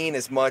didn't mean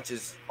as much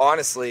as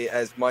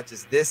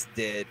this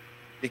did,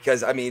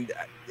 because I mean,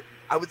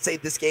 I would say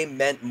this game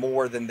meant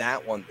more than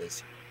that one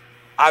this year.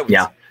 I would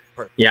say.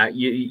 Yeah,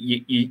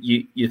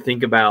 you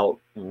think about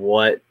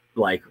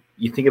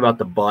you think about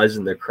the buzz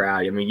in the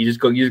crowd. I mean, you just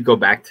go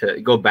back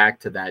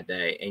to that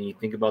day, and you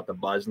think about the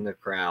buzz in the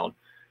crowd.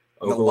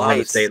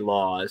 Oklahoma State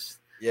lost.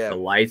 Yeah, the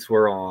lights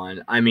were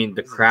on. I mean,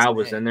 the crowd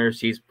was in their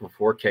seats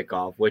before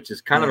kickoff, which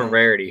is kind of a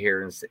rarity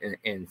here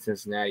in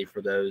Cincinnati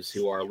for those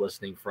who are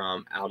listening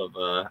from out of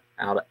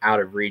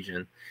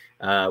region.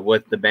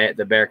 With the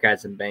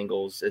Bearcats and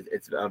Bengals,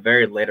 it's a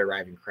very late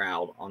arriving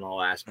crowd on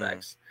all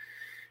aspects.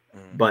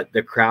 But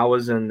the crowd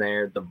was in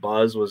there, the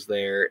buzz was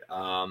there.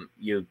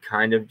 You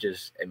kind of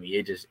just, I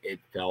mean, it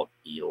felt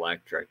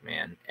electric,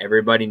 man.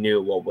 Everybody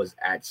knew what was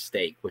at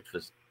stake, which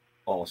was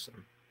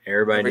awesome.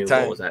 Everybody knew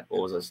what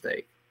was at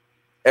stake.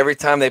 Every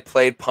time they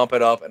played Pump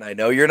It Up, and I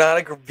know you're not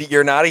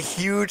a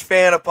huge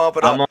fan of Pump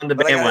It Up. I'm on the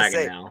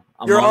bandwagon now.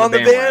 I'm on the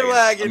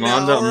bandwagon.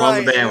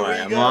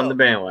 I'm on the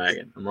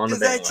bandwagon.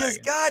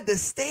 God, the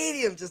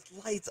stadium just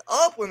lights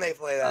up when they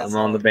play that. I'm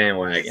on the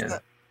bandwagon.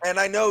 And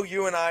I know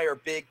you and I are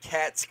big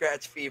cat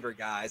scratch fever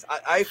guys.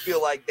 I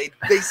feel like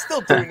they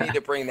still do need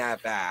to bring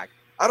that back.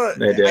 I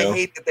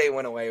hate that they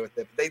went away with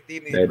it, but they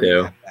need to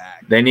bring that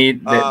back.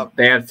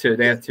 They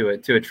have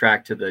to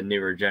attract to the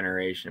newer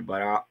generation.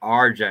 But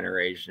our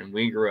generation,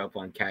 we grew up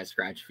on cat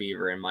scratch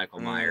fever and Michael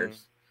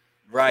Myers.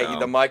 Right, so.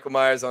 The Michael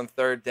Myers on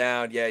third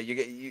down. Yeah,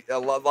 a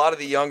lot of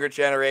the younger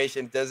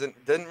generation doesn't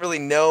really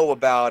know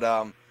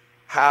about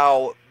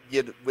how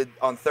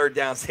on third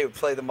downs they would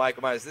play the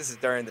Michael Myers. This is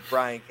during the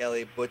Brian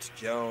Kelly, Butch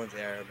Jones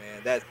era,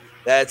 man.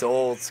 That's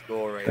old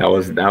school, right? That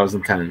was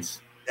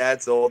intense.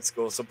 That's old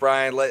school. So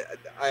Brian,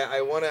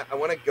 I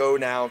wanna go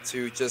now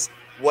to just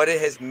what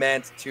it has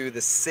meant to the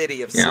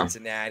city of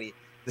Cincinnati.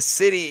 The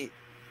city,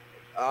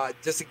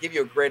 just to give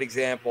you a great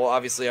example.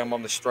 Obviously, I'm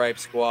on the Stripe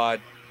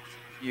squad,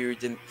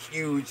 huge in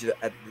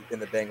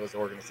the Bengals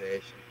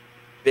organization,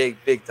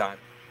 big time.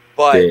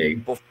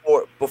 But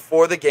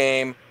before the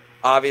game.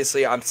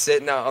 Obviously, I'm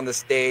sitting out on the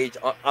stage.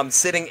 I'm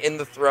sitting in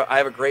the throne. I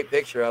have a great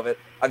picture of it.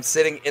 I'm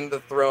sitting in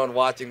the throne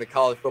watching the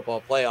college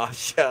football playoff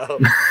show,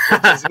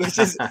 which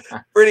is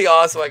pretty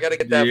awesome. I got to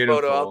get that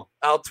photo.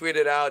 I'll tweet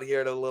it out here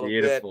in a little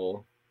bit.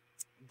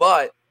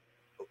 But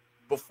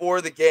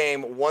before the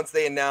game, once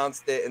they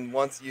announced it and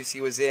once UC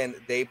was in,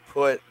 they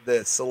put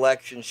the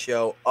selection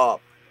show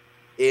up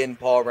in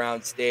Paul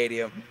Brown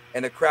Stadium,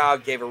 and the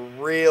crowd gave a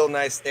real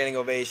nice standing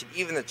ovation.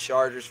 Even the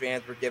Chargers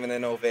fans were giving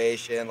an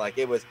ovation. Like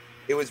it was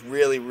It was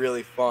really,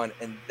 really fun.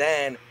 And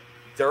then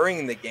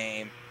during the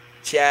game,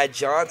 Chad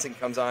Johnson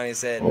comes on and he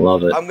said,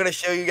 Love it. I'm going to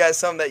show you guys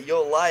something that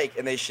you'll like.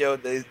 And they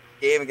showed the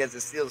game against the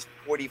Steelers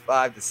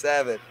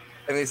 45-7.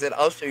 And he said,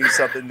 I'll show you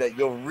something that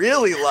you'll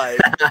really like.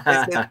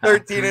 It's the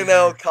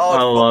 13-0 college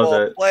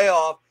football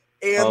playoff.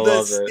 And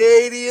the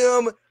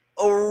stadium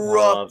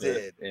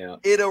erupted. Yeah.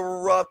 It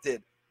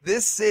erupted.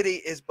 This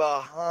city is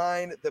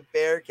behind the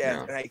Bearcats.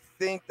 Yeah. And I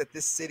think that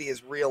this city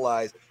has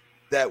realized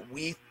that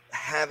we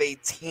have a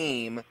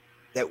team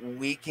that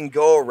we can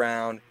go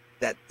around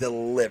that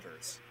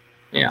delivers.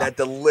 Yeah. That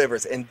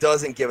delivers and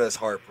doesn't give us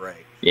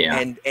heartbreak. Yeah.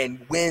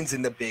 And wins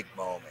in the big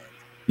moment.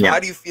 Yeah. How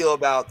do you feel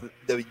about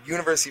the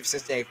University of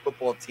Cincinnati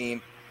football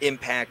team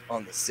impact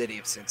on the city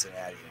of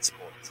Cincinnati in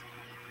sports?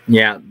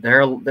 Yeah,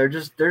 they're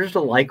just a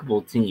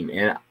likable team,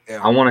 and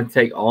I want to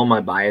take all my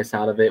bias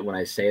out of it when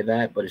I say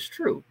that, but it's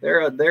true.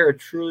 They're a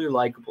truly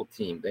likable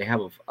team. They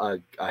have a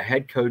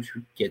head coach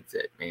who gets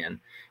it, man.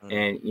 Mm-hmm.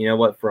 And you know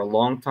what? For a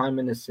long time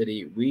in the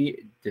city,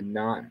 we do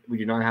not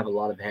have a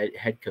lot of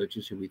head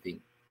coaches who we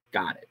think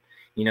got it.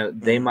 You know,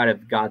 they might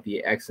have got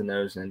the X and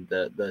O's and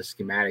the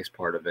schematics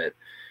part of it,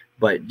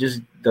 but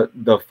just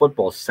the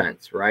football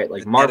sense, right?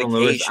 Like Marvin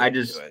Lewis, I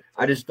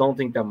just don't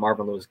think that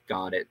Marvin Lewis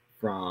got it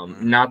from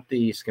not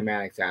the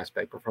schematics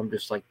aspect, but from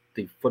just like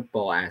the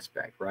football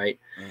aspect, right?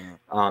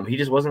 He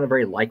just wasn't a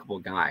very likable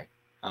guy.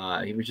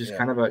 He was just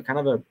kind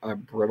of a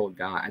brittle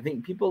guy. I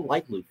think people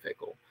like Luke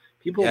Fickell.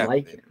 People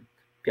like him.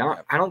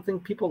 I don't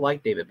think people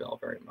like David Bell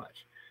very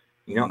much.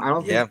 You know,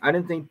 I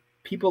didn't think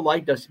people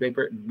like Dusty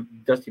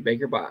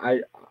Baker, but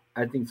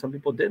I think some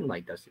people didn't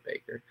like Dusty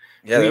Baker.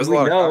 Yeah,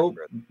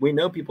 we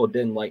know people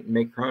didn't like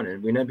Mick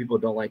Cronin. We know people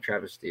don't like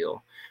Travis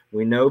Steele.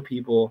 We know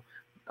people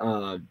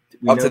up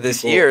to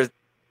this year.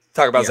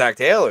 Talk about Zach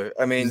Taylor.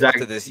 I mean, up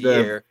to this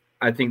year.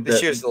 I think the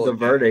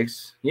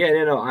verdicts.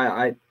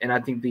 I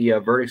think the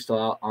verdict's still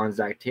out on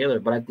Zach Taylor,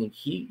 but I think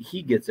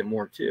he gets it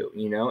more too.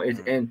 You know,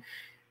 and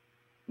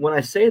when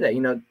I say that,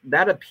 you know,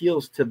 that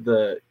appeals to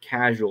the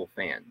casual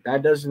fan.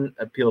 That doesn't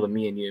appeal to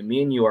me and you.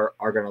 Me and you are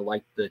going to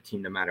like the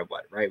team no matter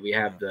what, right? We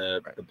have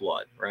the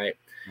blood, right?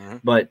 Mm-hmm.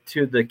 But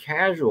to the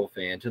casual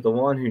fan, to the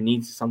one who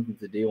needs something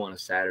to do on a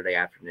Saturday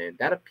afternoon,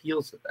 that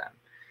appeals to them,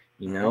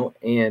 you know?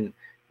 And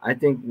I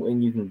think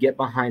when you can get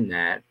behind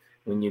that,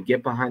 when you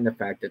get behind the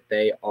fact that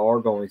they are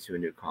going to a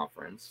new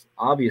conference,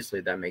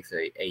 obviously that makes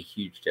a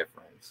huge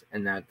difference,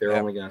 and that they're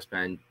only going to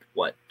spend,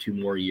 2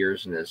 more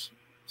years in this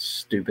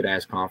stupid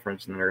ass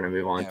conference, and they're going to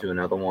move on to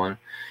another one.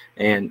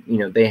 And, you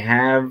know, they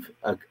have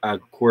a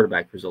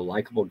quarterback who's a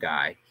likable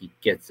guy. He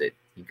gets it.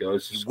 He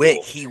goes to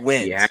school. He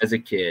wins. He has a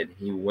kid.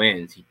 He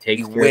wins. He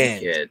takes care of the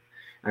kid.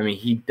 I mean,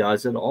 he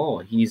does it all.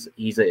 He's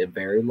a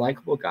very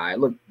likable guy.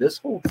 Look, this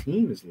whole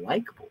team is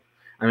likable.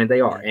 I mean,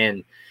 they are.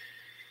 And,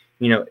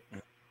 you know,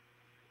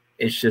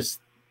 it's just,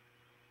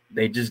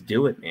 they just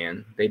do it,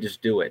 man. They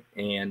just do it.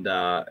 And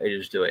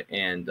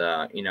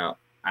you know,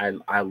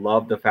 I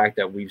love the fact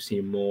that we've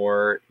seen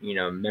more, you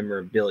know,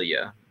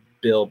 memorabilia,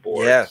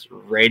 billboards,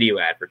 radio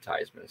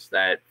advertisements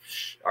that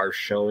are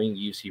showing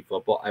UC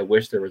football. I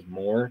wish there was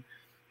more.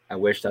 I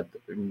wish that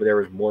there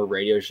was more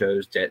radio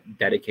shows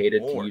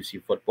dedicated to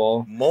UC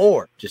football.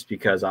 More. Just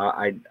because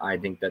I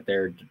think that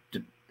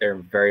they're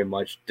very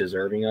much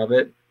deserving of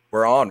it.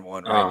 We're on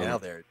one right now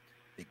there,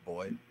 big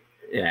boy.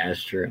 Yeah,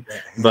 that's true.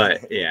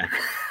 But yeah.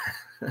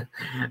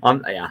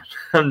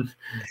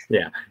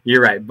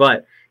 You're right.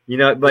 But you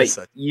know,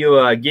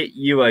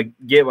 you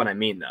get what I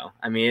mean though.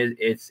 I mean,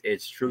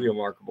 it's truly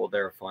remarkable.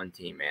 They're a fun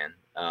team, man.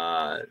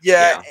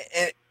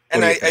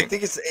 And I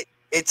think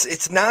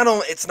it's not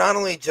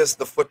only just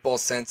the football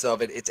sense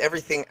of it. It's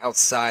everything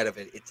outside of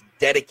it. It's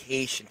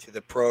dedication to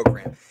the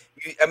program.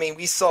 I mean,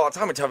 we saw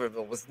Tommy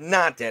Tuberville was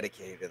not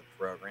dedicated to the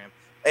program.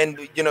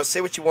 And, you know,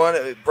 say what you want,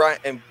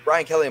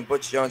 Brian Kelly and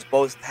Butch Jones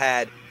both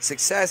had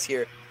success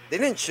here. They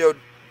didn't show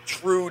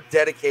true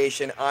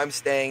dedication. I'm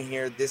staying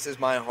here. This is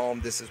my home.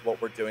 This is what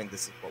we're doing.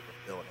 This is what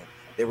we're building.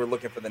 They were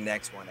looking for the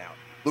next one out.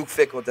 Luke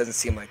Fickell doesn't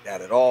seem like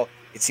that at all.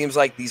 It seems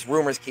like these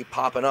rumors keep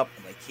popping up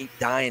and they keep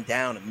dying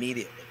down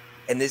immediately.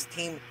 And this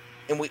team,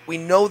 and we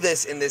know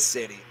this in this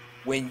city,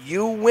 when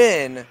you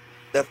win,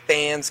 the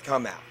fans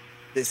come out.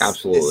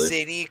 Absolutely. The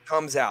city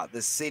comes out.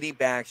 The city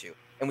backs you.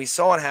 And we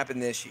saw it happen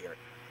this year.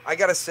 I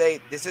got to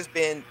say, this has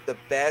been the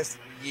best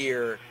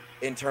year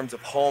in terms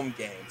of home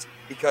games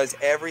because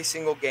every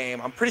single game,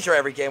 I'm pretty sure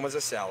every game was a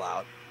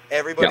sellout.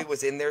 Everybody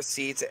was in their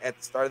seats at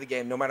the start of the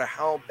game, no matter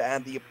how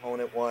bad the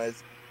opponent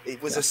was.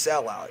 It was a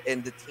sellout.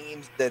 And the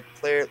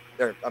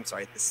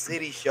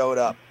city showed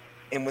up.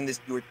 And when the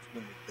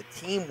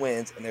team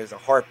wins and there's a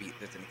heartbeat,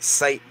 there's an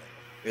excitement,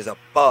 there's a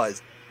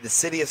buzz, the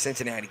city of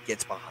Cincinnati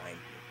gets behind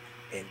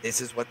you. And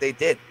this is what they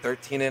did,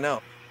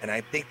 13-0. And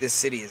I think this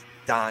city is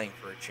dying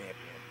for a champion.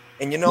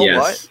 And you know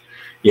what?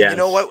 Yes. You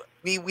know what?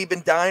 We've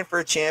been dying for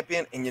a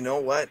champion, and you know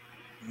what?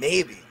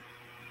 Maybe,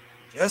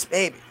 just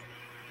maybe,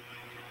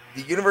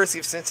 the University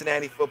of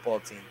Cincinnati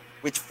football team,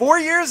 which 4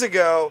 years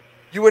ago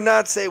you would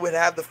not say would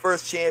have the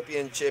first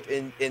championship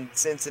in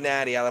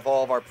Cincinnati out of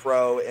all of our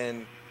pro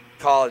and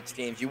college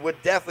teams. You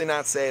would definitely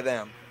not say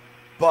them.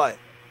 but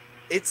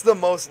it's the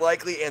most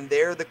likely, and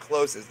they're the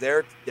closest.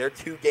 They're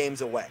 2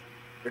 games away.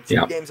 They're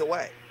 2 games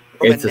away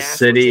from it's a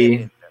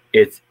city.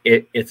 It's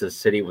a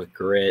city with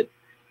grit.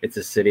 It's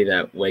a city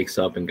that wakes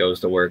up and goes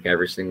to work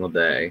every single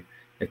day.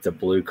 It's a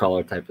blue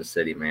collar type of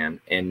city,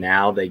 man. And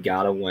now they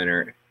got a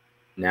winner.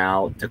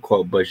 Now, to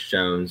quote Butch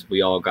Jones,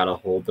 we all got to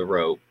hold the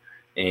rope,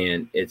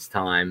 and it's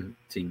time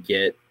to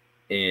get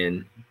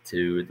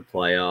into the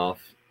playoff.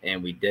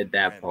 And we did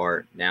that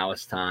part. Now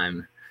it's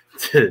time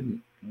to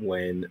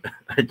win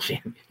a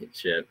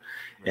championship.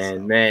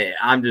 And man,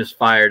 I'm just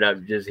fired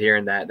up just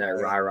hearing that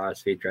rah-rah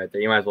speech right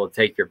there. You might as well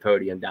take your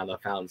podium down the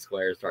Fountain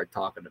Square and start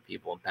talking to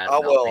people and passing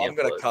out pamphlets. I'm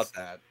going to cut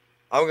that.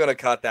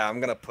 I'm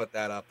going to put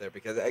that up there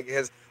because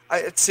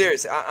it's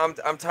serious.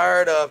 I'm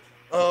tired of,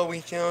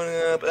 we showing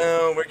up.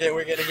 We're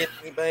going to get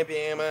beat by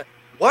Bama.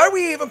 Why are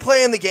we even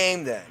playing the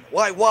game then?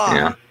 Why?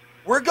 Yeah.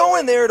 We're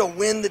going there to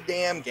win the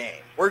damn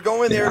game. We're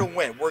going there to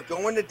win. We're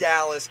going to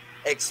Dallas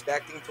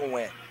expecting to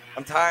win.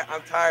 I'm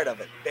tired of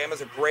it.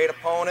 Bama's a great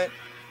opponent.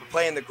 We're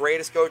playing the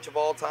greatest coach of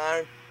all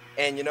time.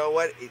 And you know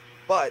what?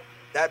 But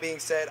that being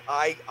said,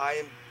 I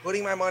am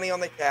putting my money on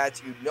the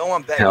Cats. You know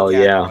I'm betting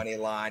Cats money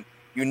line.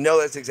 You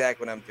know that's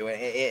exactly what I'm doing.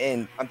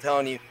 And I'm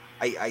telling you,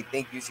 I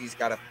think UC's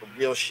got a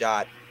real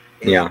shot.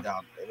 And,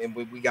 and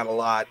we got a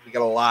lot. We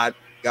got a lot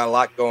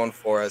going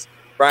for us.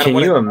 Brian, Can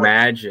you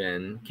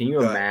imagine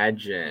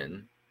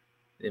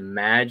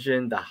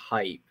the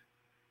hype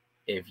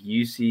if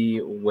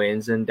UC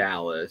wins in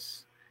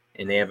Dallas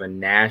and they have a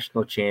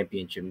national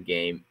championship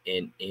game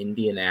in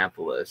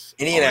Indianapolis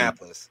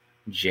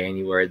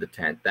January the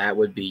 10th? That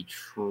would be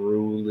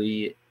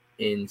truly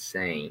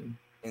insane.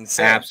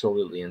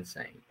 Absolutely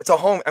insane. It's a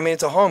home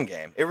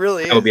game. It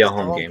really is. It would be a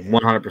home game.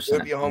 100%. It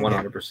would be a home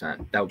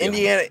 100%. That would be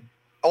Indiana.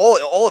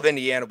 All of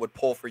Indiana would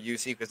pull for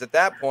UC because at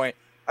that point,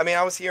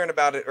 I was hearing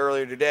about it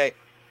earlier today.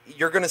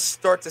 You're going to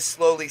start to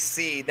slowly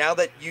see now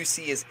that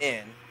UC is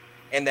in,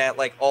 and that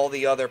like all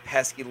the other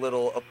pesky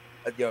little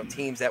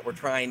teams that were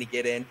trying to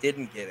get in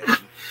didn't get in.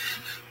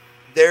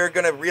 They're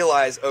going to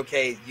realize,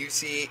 okay,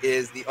 UC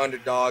is the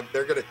underdog.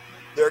 They're going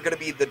to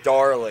be the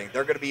darling.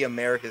 They're going to be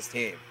America's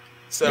team.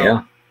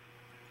 So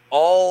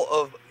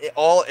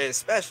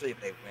especially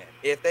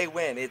if they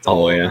win, it's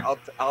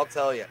I'll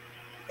tell you,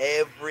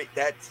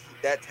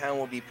 that town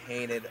will be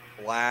painted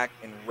black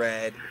and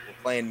red.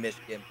 We're playing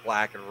Michigan,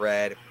 black and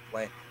red.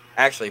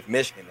 If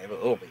Michigan, that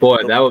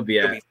would be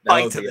a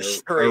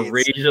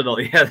regional.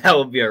 Yeah, that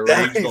would be a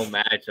regional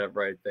matchup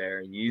right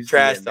there. UC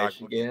Trash and talk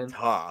Michigan.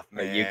 Tough,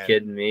 man. Are you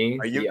kidding me?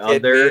 Are you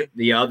kidding me?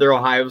 The other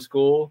Ohio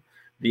school.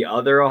 Yeah,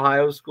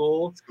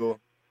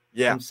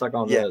 I'm stuck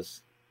on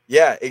this.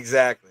 Yeah,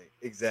 exactly.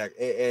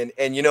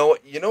 And you know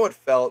what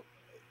felt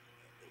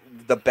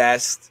the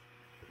best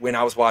when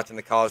I was watching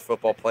the college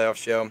football playoff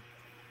show?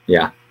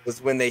 Yeah.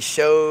 Was when they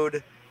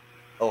showed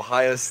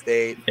Ohio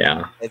State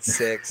at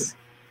 6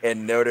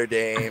 and Notre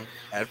Dame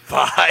at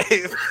 5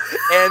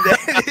 and then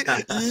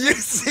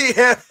UC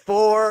at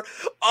 4.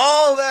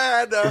 All that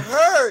had to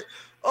hurt.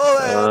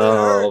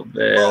 Man.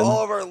 For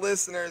all of our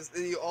listeners,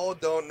 you all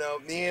don't know,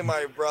 me and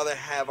my brother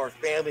have our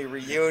family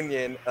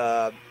reunion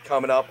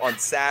coming up on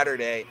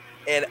Saturday,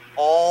 and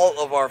all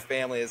of our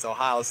family is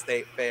Ohio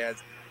State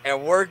fans,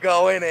 and we're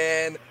going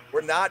in.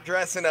 We're not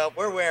dressing up.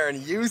 We're wearing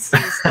UC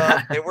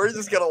stuff, and we're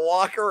just gonna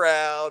walk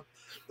around,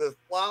 just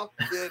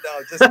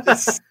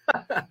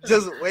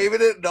waving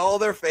it in all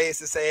their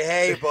faces, say,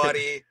 "Hey,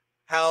 buddy,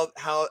 how's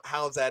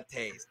that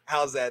taste?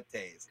 How's that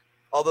taste?"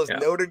 All those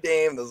Notre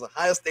Dame, those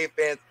Ohio State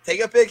fans,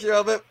 take a picture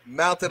of it,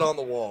 mount it on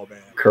the wall,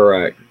 man.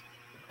 Correct.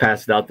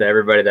 Pass it out to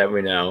everybody that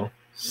we know.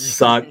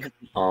 Suck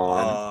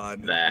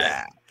on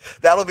that.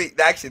 That'll be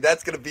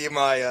that's gonna be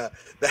my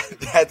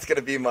that's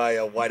gonna be my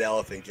white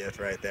elephant gift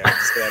right there. I'm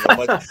just gonna have a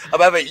bunch of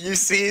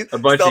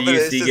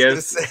UC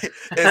gifts.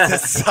 It's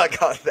just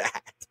suck on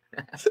that.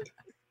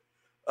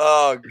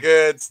 Oh,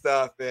 good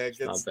stuff, man.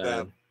 Good stuff.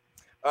 Bad.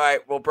 All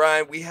right, well,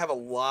 Brian, we have a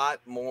lot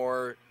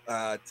more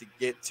to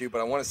get to,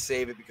 but I want to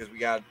save it because we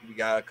got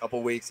a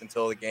couple weeks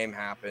until the game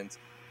happens.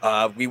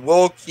 We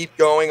will keep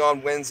going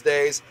on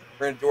Wednesdays.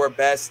 We're going to do our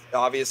best.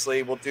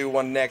 Obviously, we'll do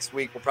one next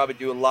week. We'll probably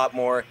do a lot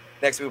more.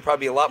 Next week will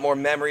probably be a lot more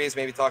memories,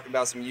 maybe talking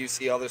about some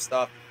UC other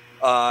stuff.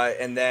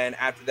 And then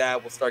after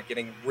that, we'll start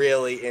getting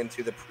really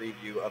into the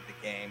preview of the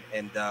game,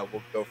 and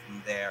we'll go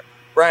from there.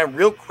 Brian,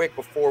 real quick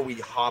before we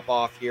hop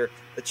off here,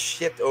 let's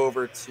shift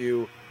over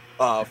to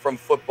from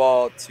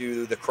football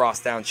to the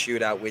crosstown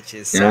shootout, which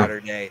is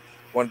Saturday.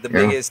 One of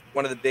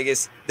the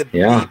biggest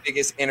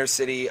inner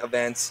city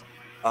events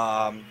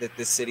that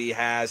this city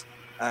has.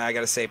 I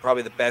got to say,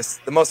 probably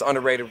the most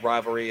underrated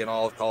rivalry in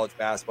all of college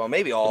basketball,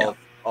 maybe all of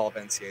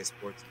NCAA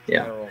sports in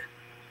general.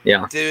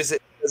 Yeah. Does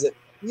it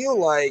feel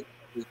like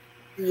the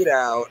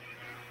shootout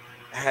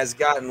has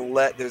gotten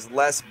there's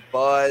less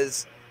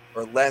buzz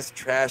or less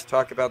trash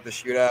talk about the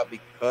shootout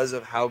because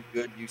of how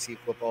good UC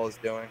football is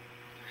doing?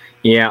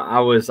 Yeah, I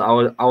was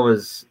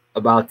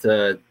about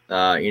to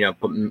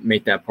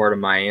make that part of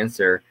my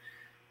answer.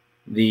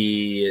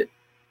 The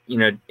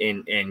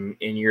in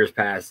years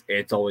past,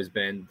 it's always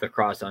been the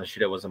crosstown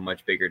shootout was a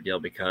much bigger deal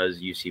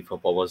because UC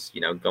football was,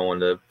 going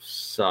to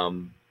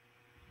some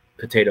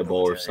Potato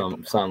Bowl or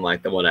something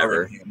like that,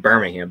 whatever.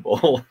 Birmingham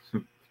Bowl.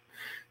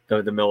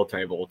 the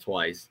Military Bowl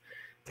twice.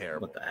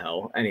 Terrible. What the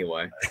hell?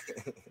 Anyway.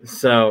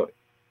 So,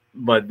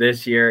 but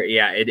this year,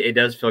 yeah, it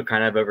does feel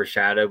kind of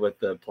overshadowed with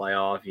the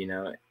playoff,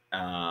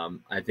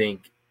 I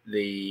think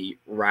the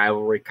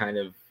rivalry kind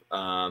of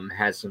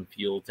has some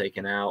fuel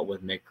taken out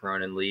with Mick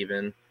Cronin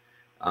leaving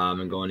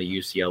and going to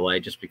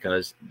UCLA just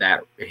because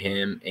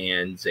him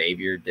and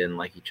Xavier didn't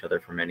like each other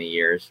for many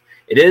years.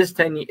 It is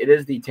the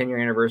 10-year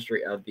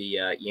anniversary of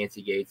the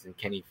Yancey Gates and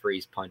Kenny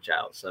Freese punch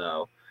out.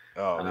 So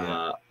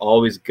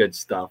always good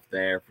stuff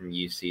there from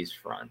UC's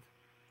front.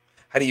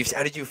 How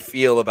did you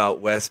feel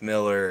about Wes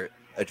Miller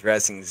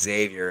addressing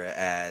Xavier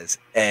as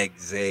Egg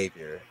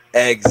Xavier?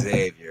 Egg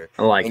Xavier.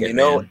 I like it,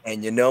 man.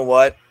 And you know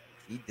what?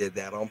 He did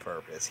that on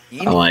purpose.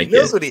 He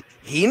knows what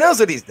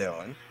he's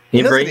doing.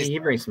 He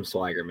brings some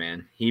swagger,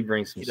 man. He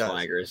brings some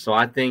swagger. So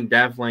I think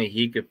definitely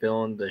he could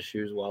fill in the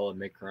shoes well of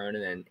Mick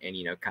Cronin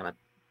and kind of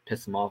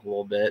piss him off a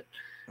little bit.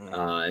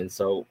 And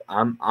so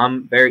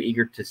I'm very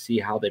eager to see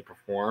how they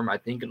perform. I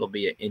think it'll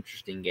be an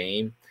interesting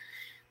game.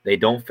 They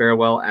don't fare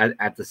well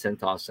at the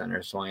Cintas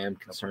Center, so I am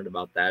concerned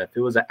about that. If it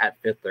was at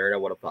Fifth Third, I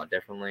would have thought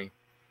differently.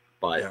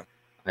 But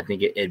I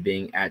think it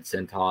being at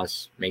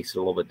Cintas makes it a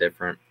little bit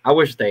different. I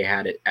wish they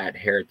had it at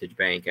Heritage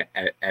Bank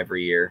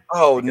every year.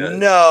 Oh,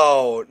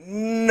 no.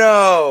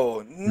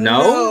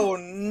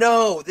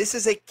 This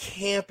is a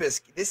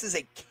campus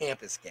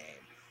game.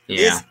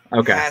 Yeah.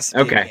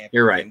 Okay.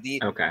 You're right.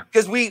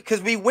 Because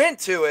we went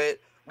to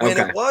it when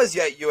it was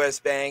at US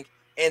Bank,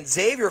 and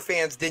Xavier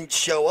fans didn't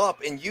show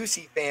up, and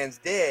UC fans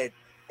did,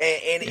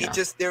 and it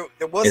just there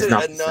wasn't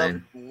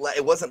enough.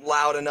 It wasn't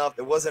loud enough.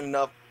 There wasn't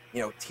enough.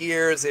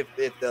 Tears if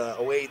the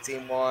away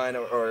team won,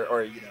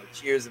 or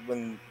cheers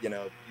when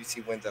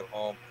UC wins at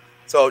home.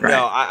 So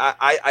no,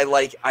 I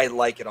like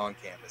it on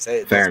campus.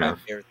 That's my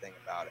favorite thing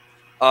about it.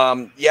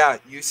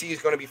 UC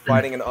is going to be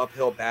fighting an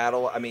uphill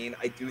battle. I mean,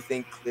 I do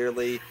think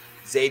clearly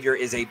Xavier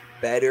is a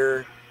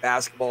better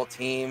basketball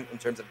team in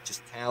terms of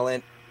just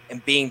talent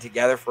and being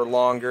together for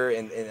longer.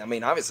 And I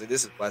mean, obviously,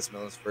 this is Wes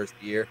Miller's first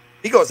year.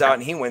 If he goes out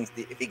and he wins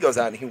the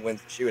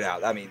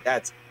shootout, I mean,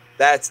 that's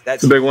a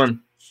big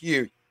one.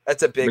 Huge.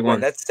 That's a big one.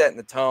 That's setting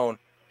the tone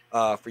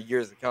for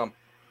years to come.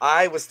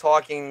 I was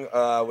talking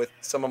with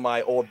some of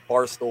my old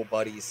Barstool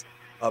buddies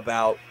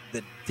about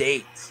the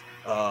dates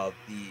of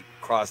the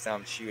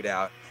crosstown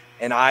shootout,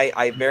 and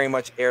I very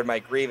much aired my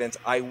grievance.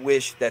 I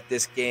wish that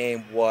this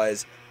game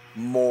was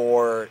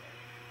more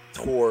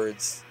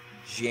towards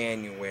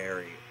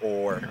January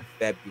or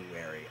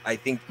February. I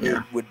think it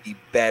would be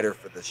better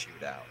for the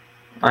shootout.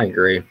 I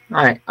agree.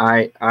 I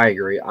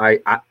agree.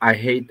 I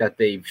hate that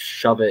they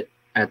shove it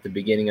at the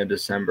beginning of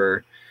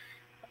December.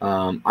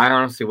 I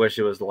honestly wish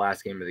it was the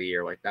last game of the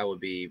year. Like that would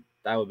be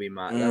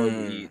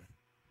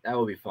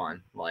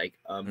fun. Like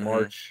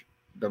March,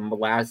 the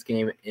last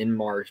game in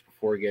March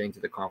before getting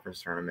to the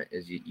conference tournament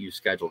is you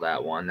schedule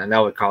that one, and that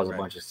would cause a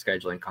bunch of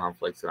scheduling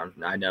conflicts.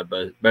 And I know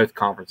both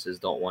conferences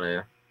don't want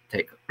to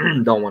take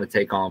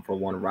on for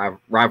one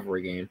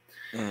rivalry game.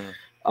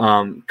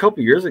 A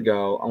couple years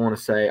ago, I want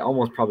to say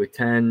almost probably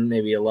 10,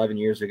 maybe 11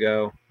 years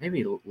ago,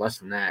 maybe less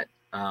than that.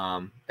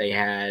 They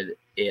had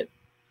it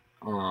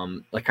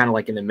like kind of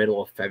like in the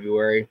middle of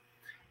February,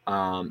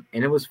 and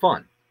it was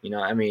fun.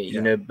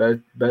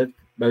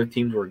 Both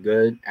teams were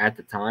good at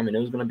the time, and it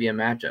was going to be a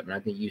matchup. And I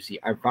think UC,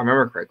 if I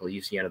remember correctly,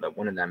 UC ended up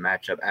winning that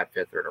matchup at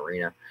Fifth Third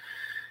Arena.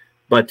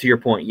 But to your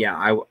point,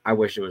 I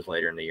wish it was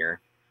later in the year.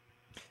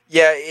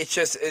 Yeah, it's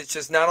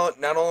just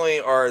not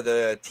only are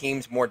the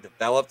teams more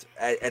developed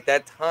at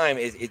that time,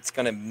 it's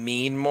going to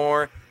mean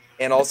more.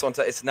 And also,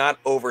 it's not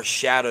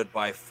overshadowed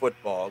by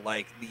football.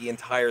 Like, the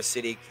entire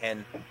city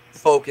can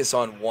focus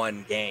on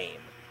one game.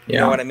 You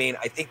know what I mean?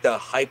 I think the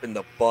hype and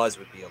the buzz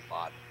would be a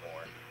lot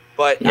more.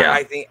 But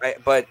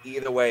but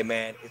either way,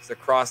 man, it's the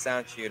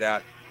crosstown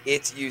shootout.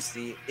 It's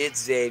UC.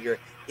 It's Xavier.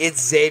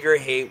 It's Xavier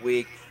Hate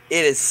Week.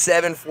 It is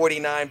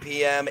 7:49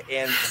 p.m.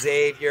 and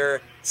Xavier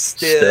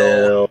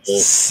still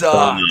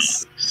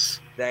sucks.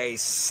 They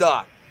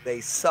suck.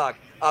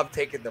 I'm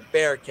taking the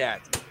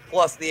Bearcats.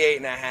 Plus the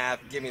 8.5.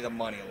 Give me the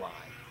money line.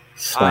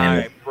 All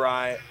right,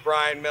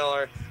 Brian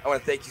Miller, I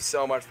want to thank you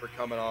so much for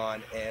coming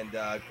on, and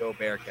go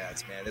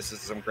Bearcats, man. This is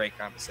some great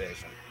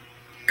conversation.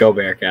 Go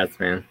Bearcats,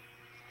 man.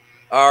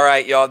 All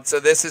right, y'all.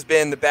 So this has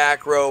been the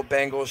Back Row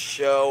Bengals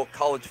Show,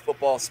 College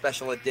Football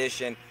Special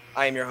Edition.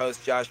 I am your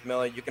host, Josh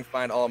Miller. You can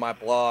find all of my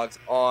blogs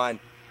on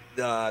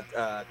the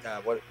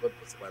what's the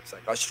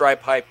website?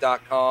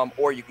 stripehype.com,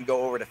 or you can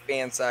go over to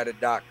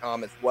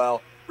fansided.com as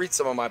well. Read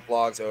some of my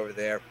blogs over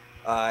there.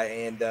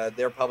 And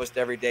they're published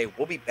every day.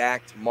 We'll be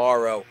back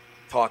tomorrow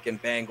talking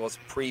Bengals,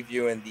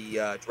 previewing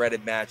the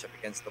dreaded matchup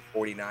against the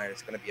 49ers.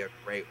 It's going to be a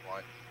great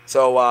one.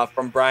 So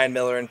from Brian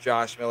Miller and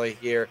Josh Miller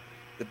here,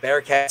 the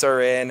Bearcats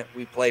are in.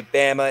 We play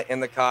Bama in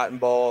the Cotton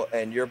Bowl,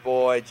 and your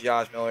boy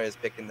Josh Miller is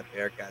picking the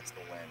Bearcats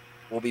to win.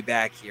 We'll be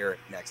back here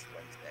next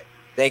Wednesday.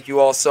 Thank you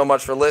all so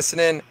much for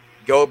listening.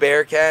 Go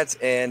Bearcats,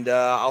 and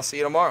I'll see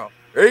you tomorrow.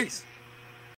 Peace.